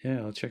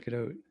 Yeah, I'll check it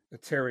out.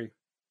 Terry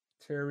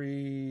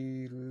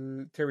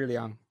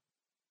Liang,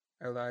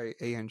 Liang.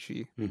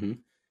 Mm-hmm.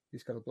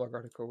 He's got a blog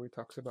article where he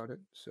talks about it.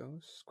 So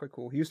it's quite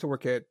cool. He used to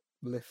work at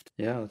Lyft.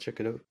 Yeah, I'll check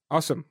it out.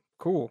 Awesome.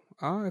 Cool.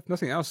 If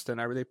nothing else, then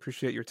I really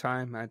appreciate your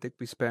time. I think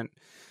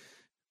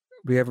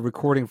we have a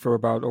recording for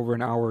about over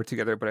an hour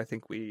together, but I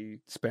think we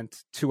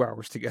spent 2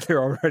 hours together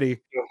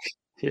already.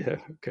 Yeah,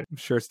 okay. I'm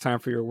sure it's time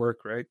for your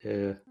work, right?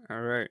 Yeah.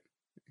 All right.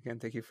 Again,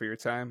 thank you for your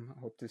time. I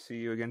hope to see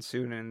you again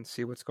soon and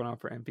see what's going on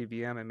for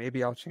MVVM. And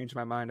maybe I'll change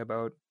my mind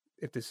about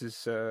if this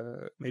is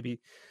maybe.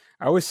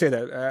 I always say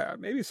that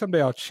maybe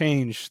someday I'll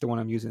change the one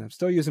I'm using. I'm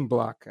still using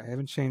Block. I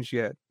haven't changed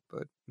yet,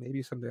 but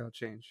maybe someday I'll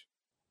change.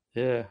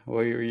 Yeah,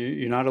 well,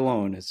 you're not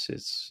alone.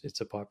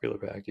 It's a popular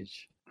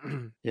package.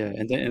 Yeah,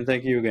 and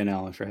thank you again,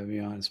 Alan, for having me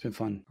on. It's been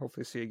fun.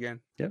 Hopefully see you again.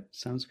 Yep,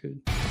 sounds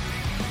good.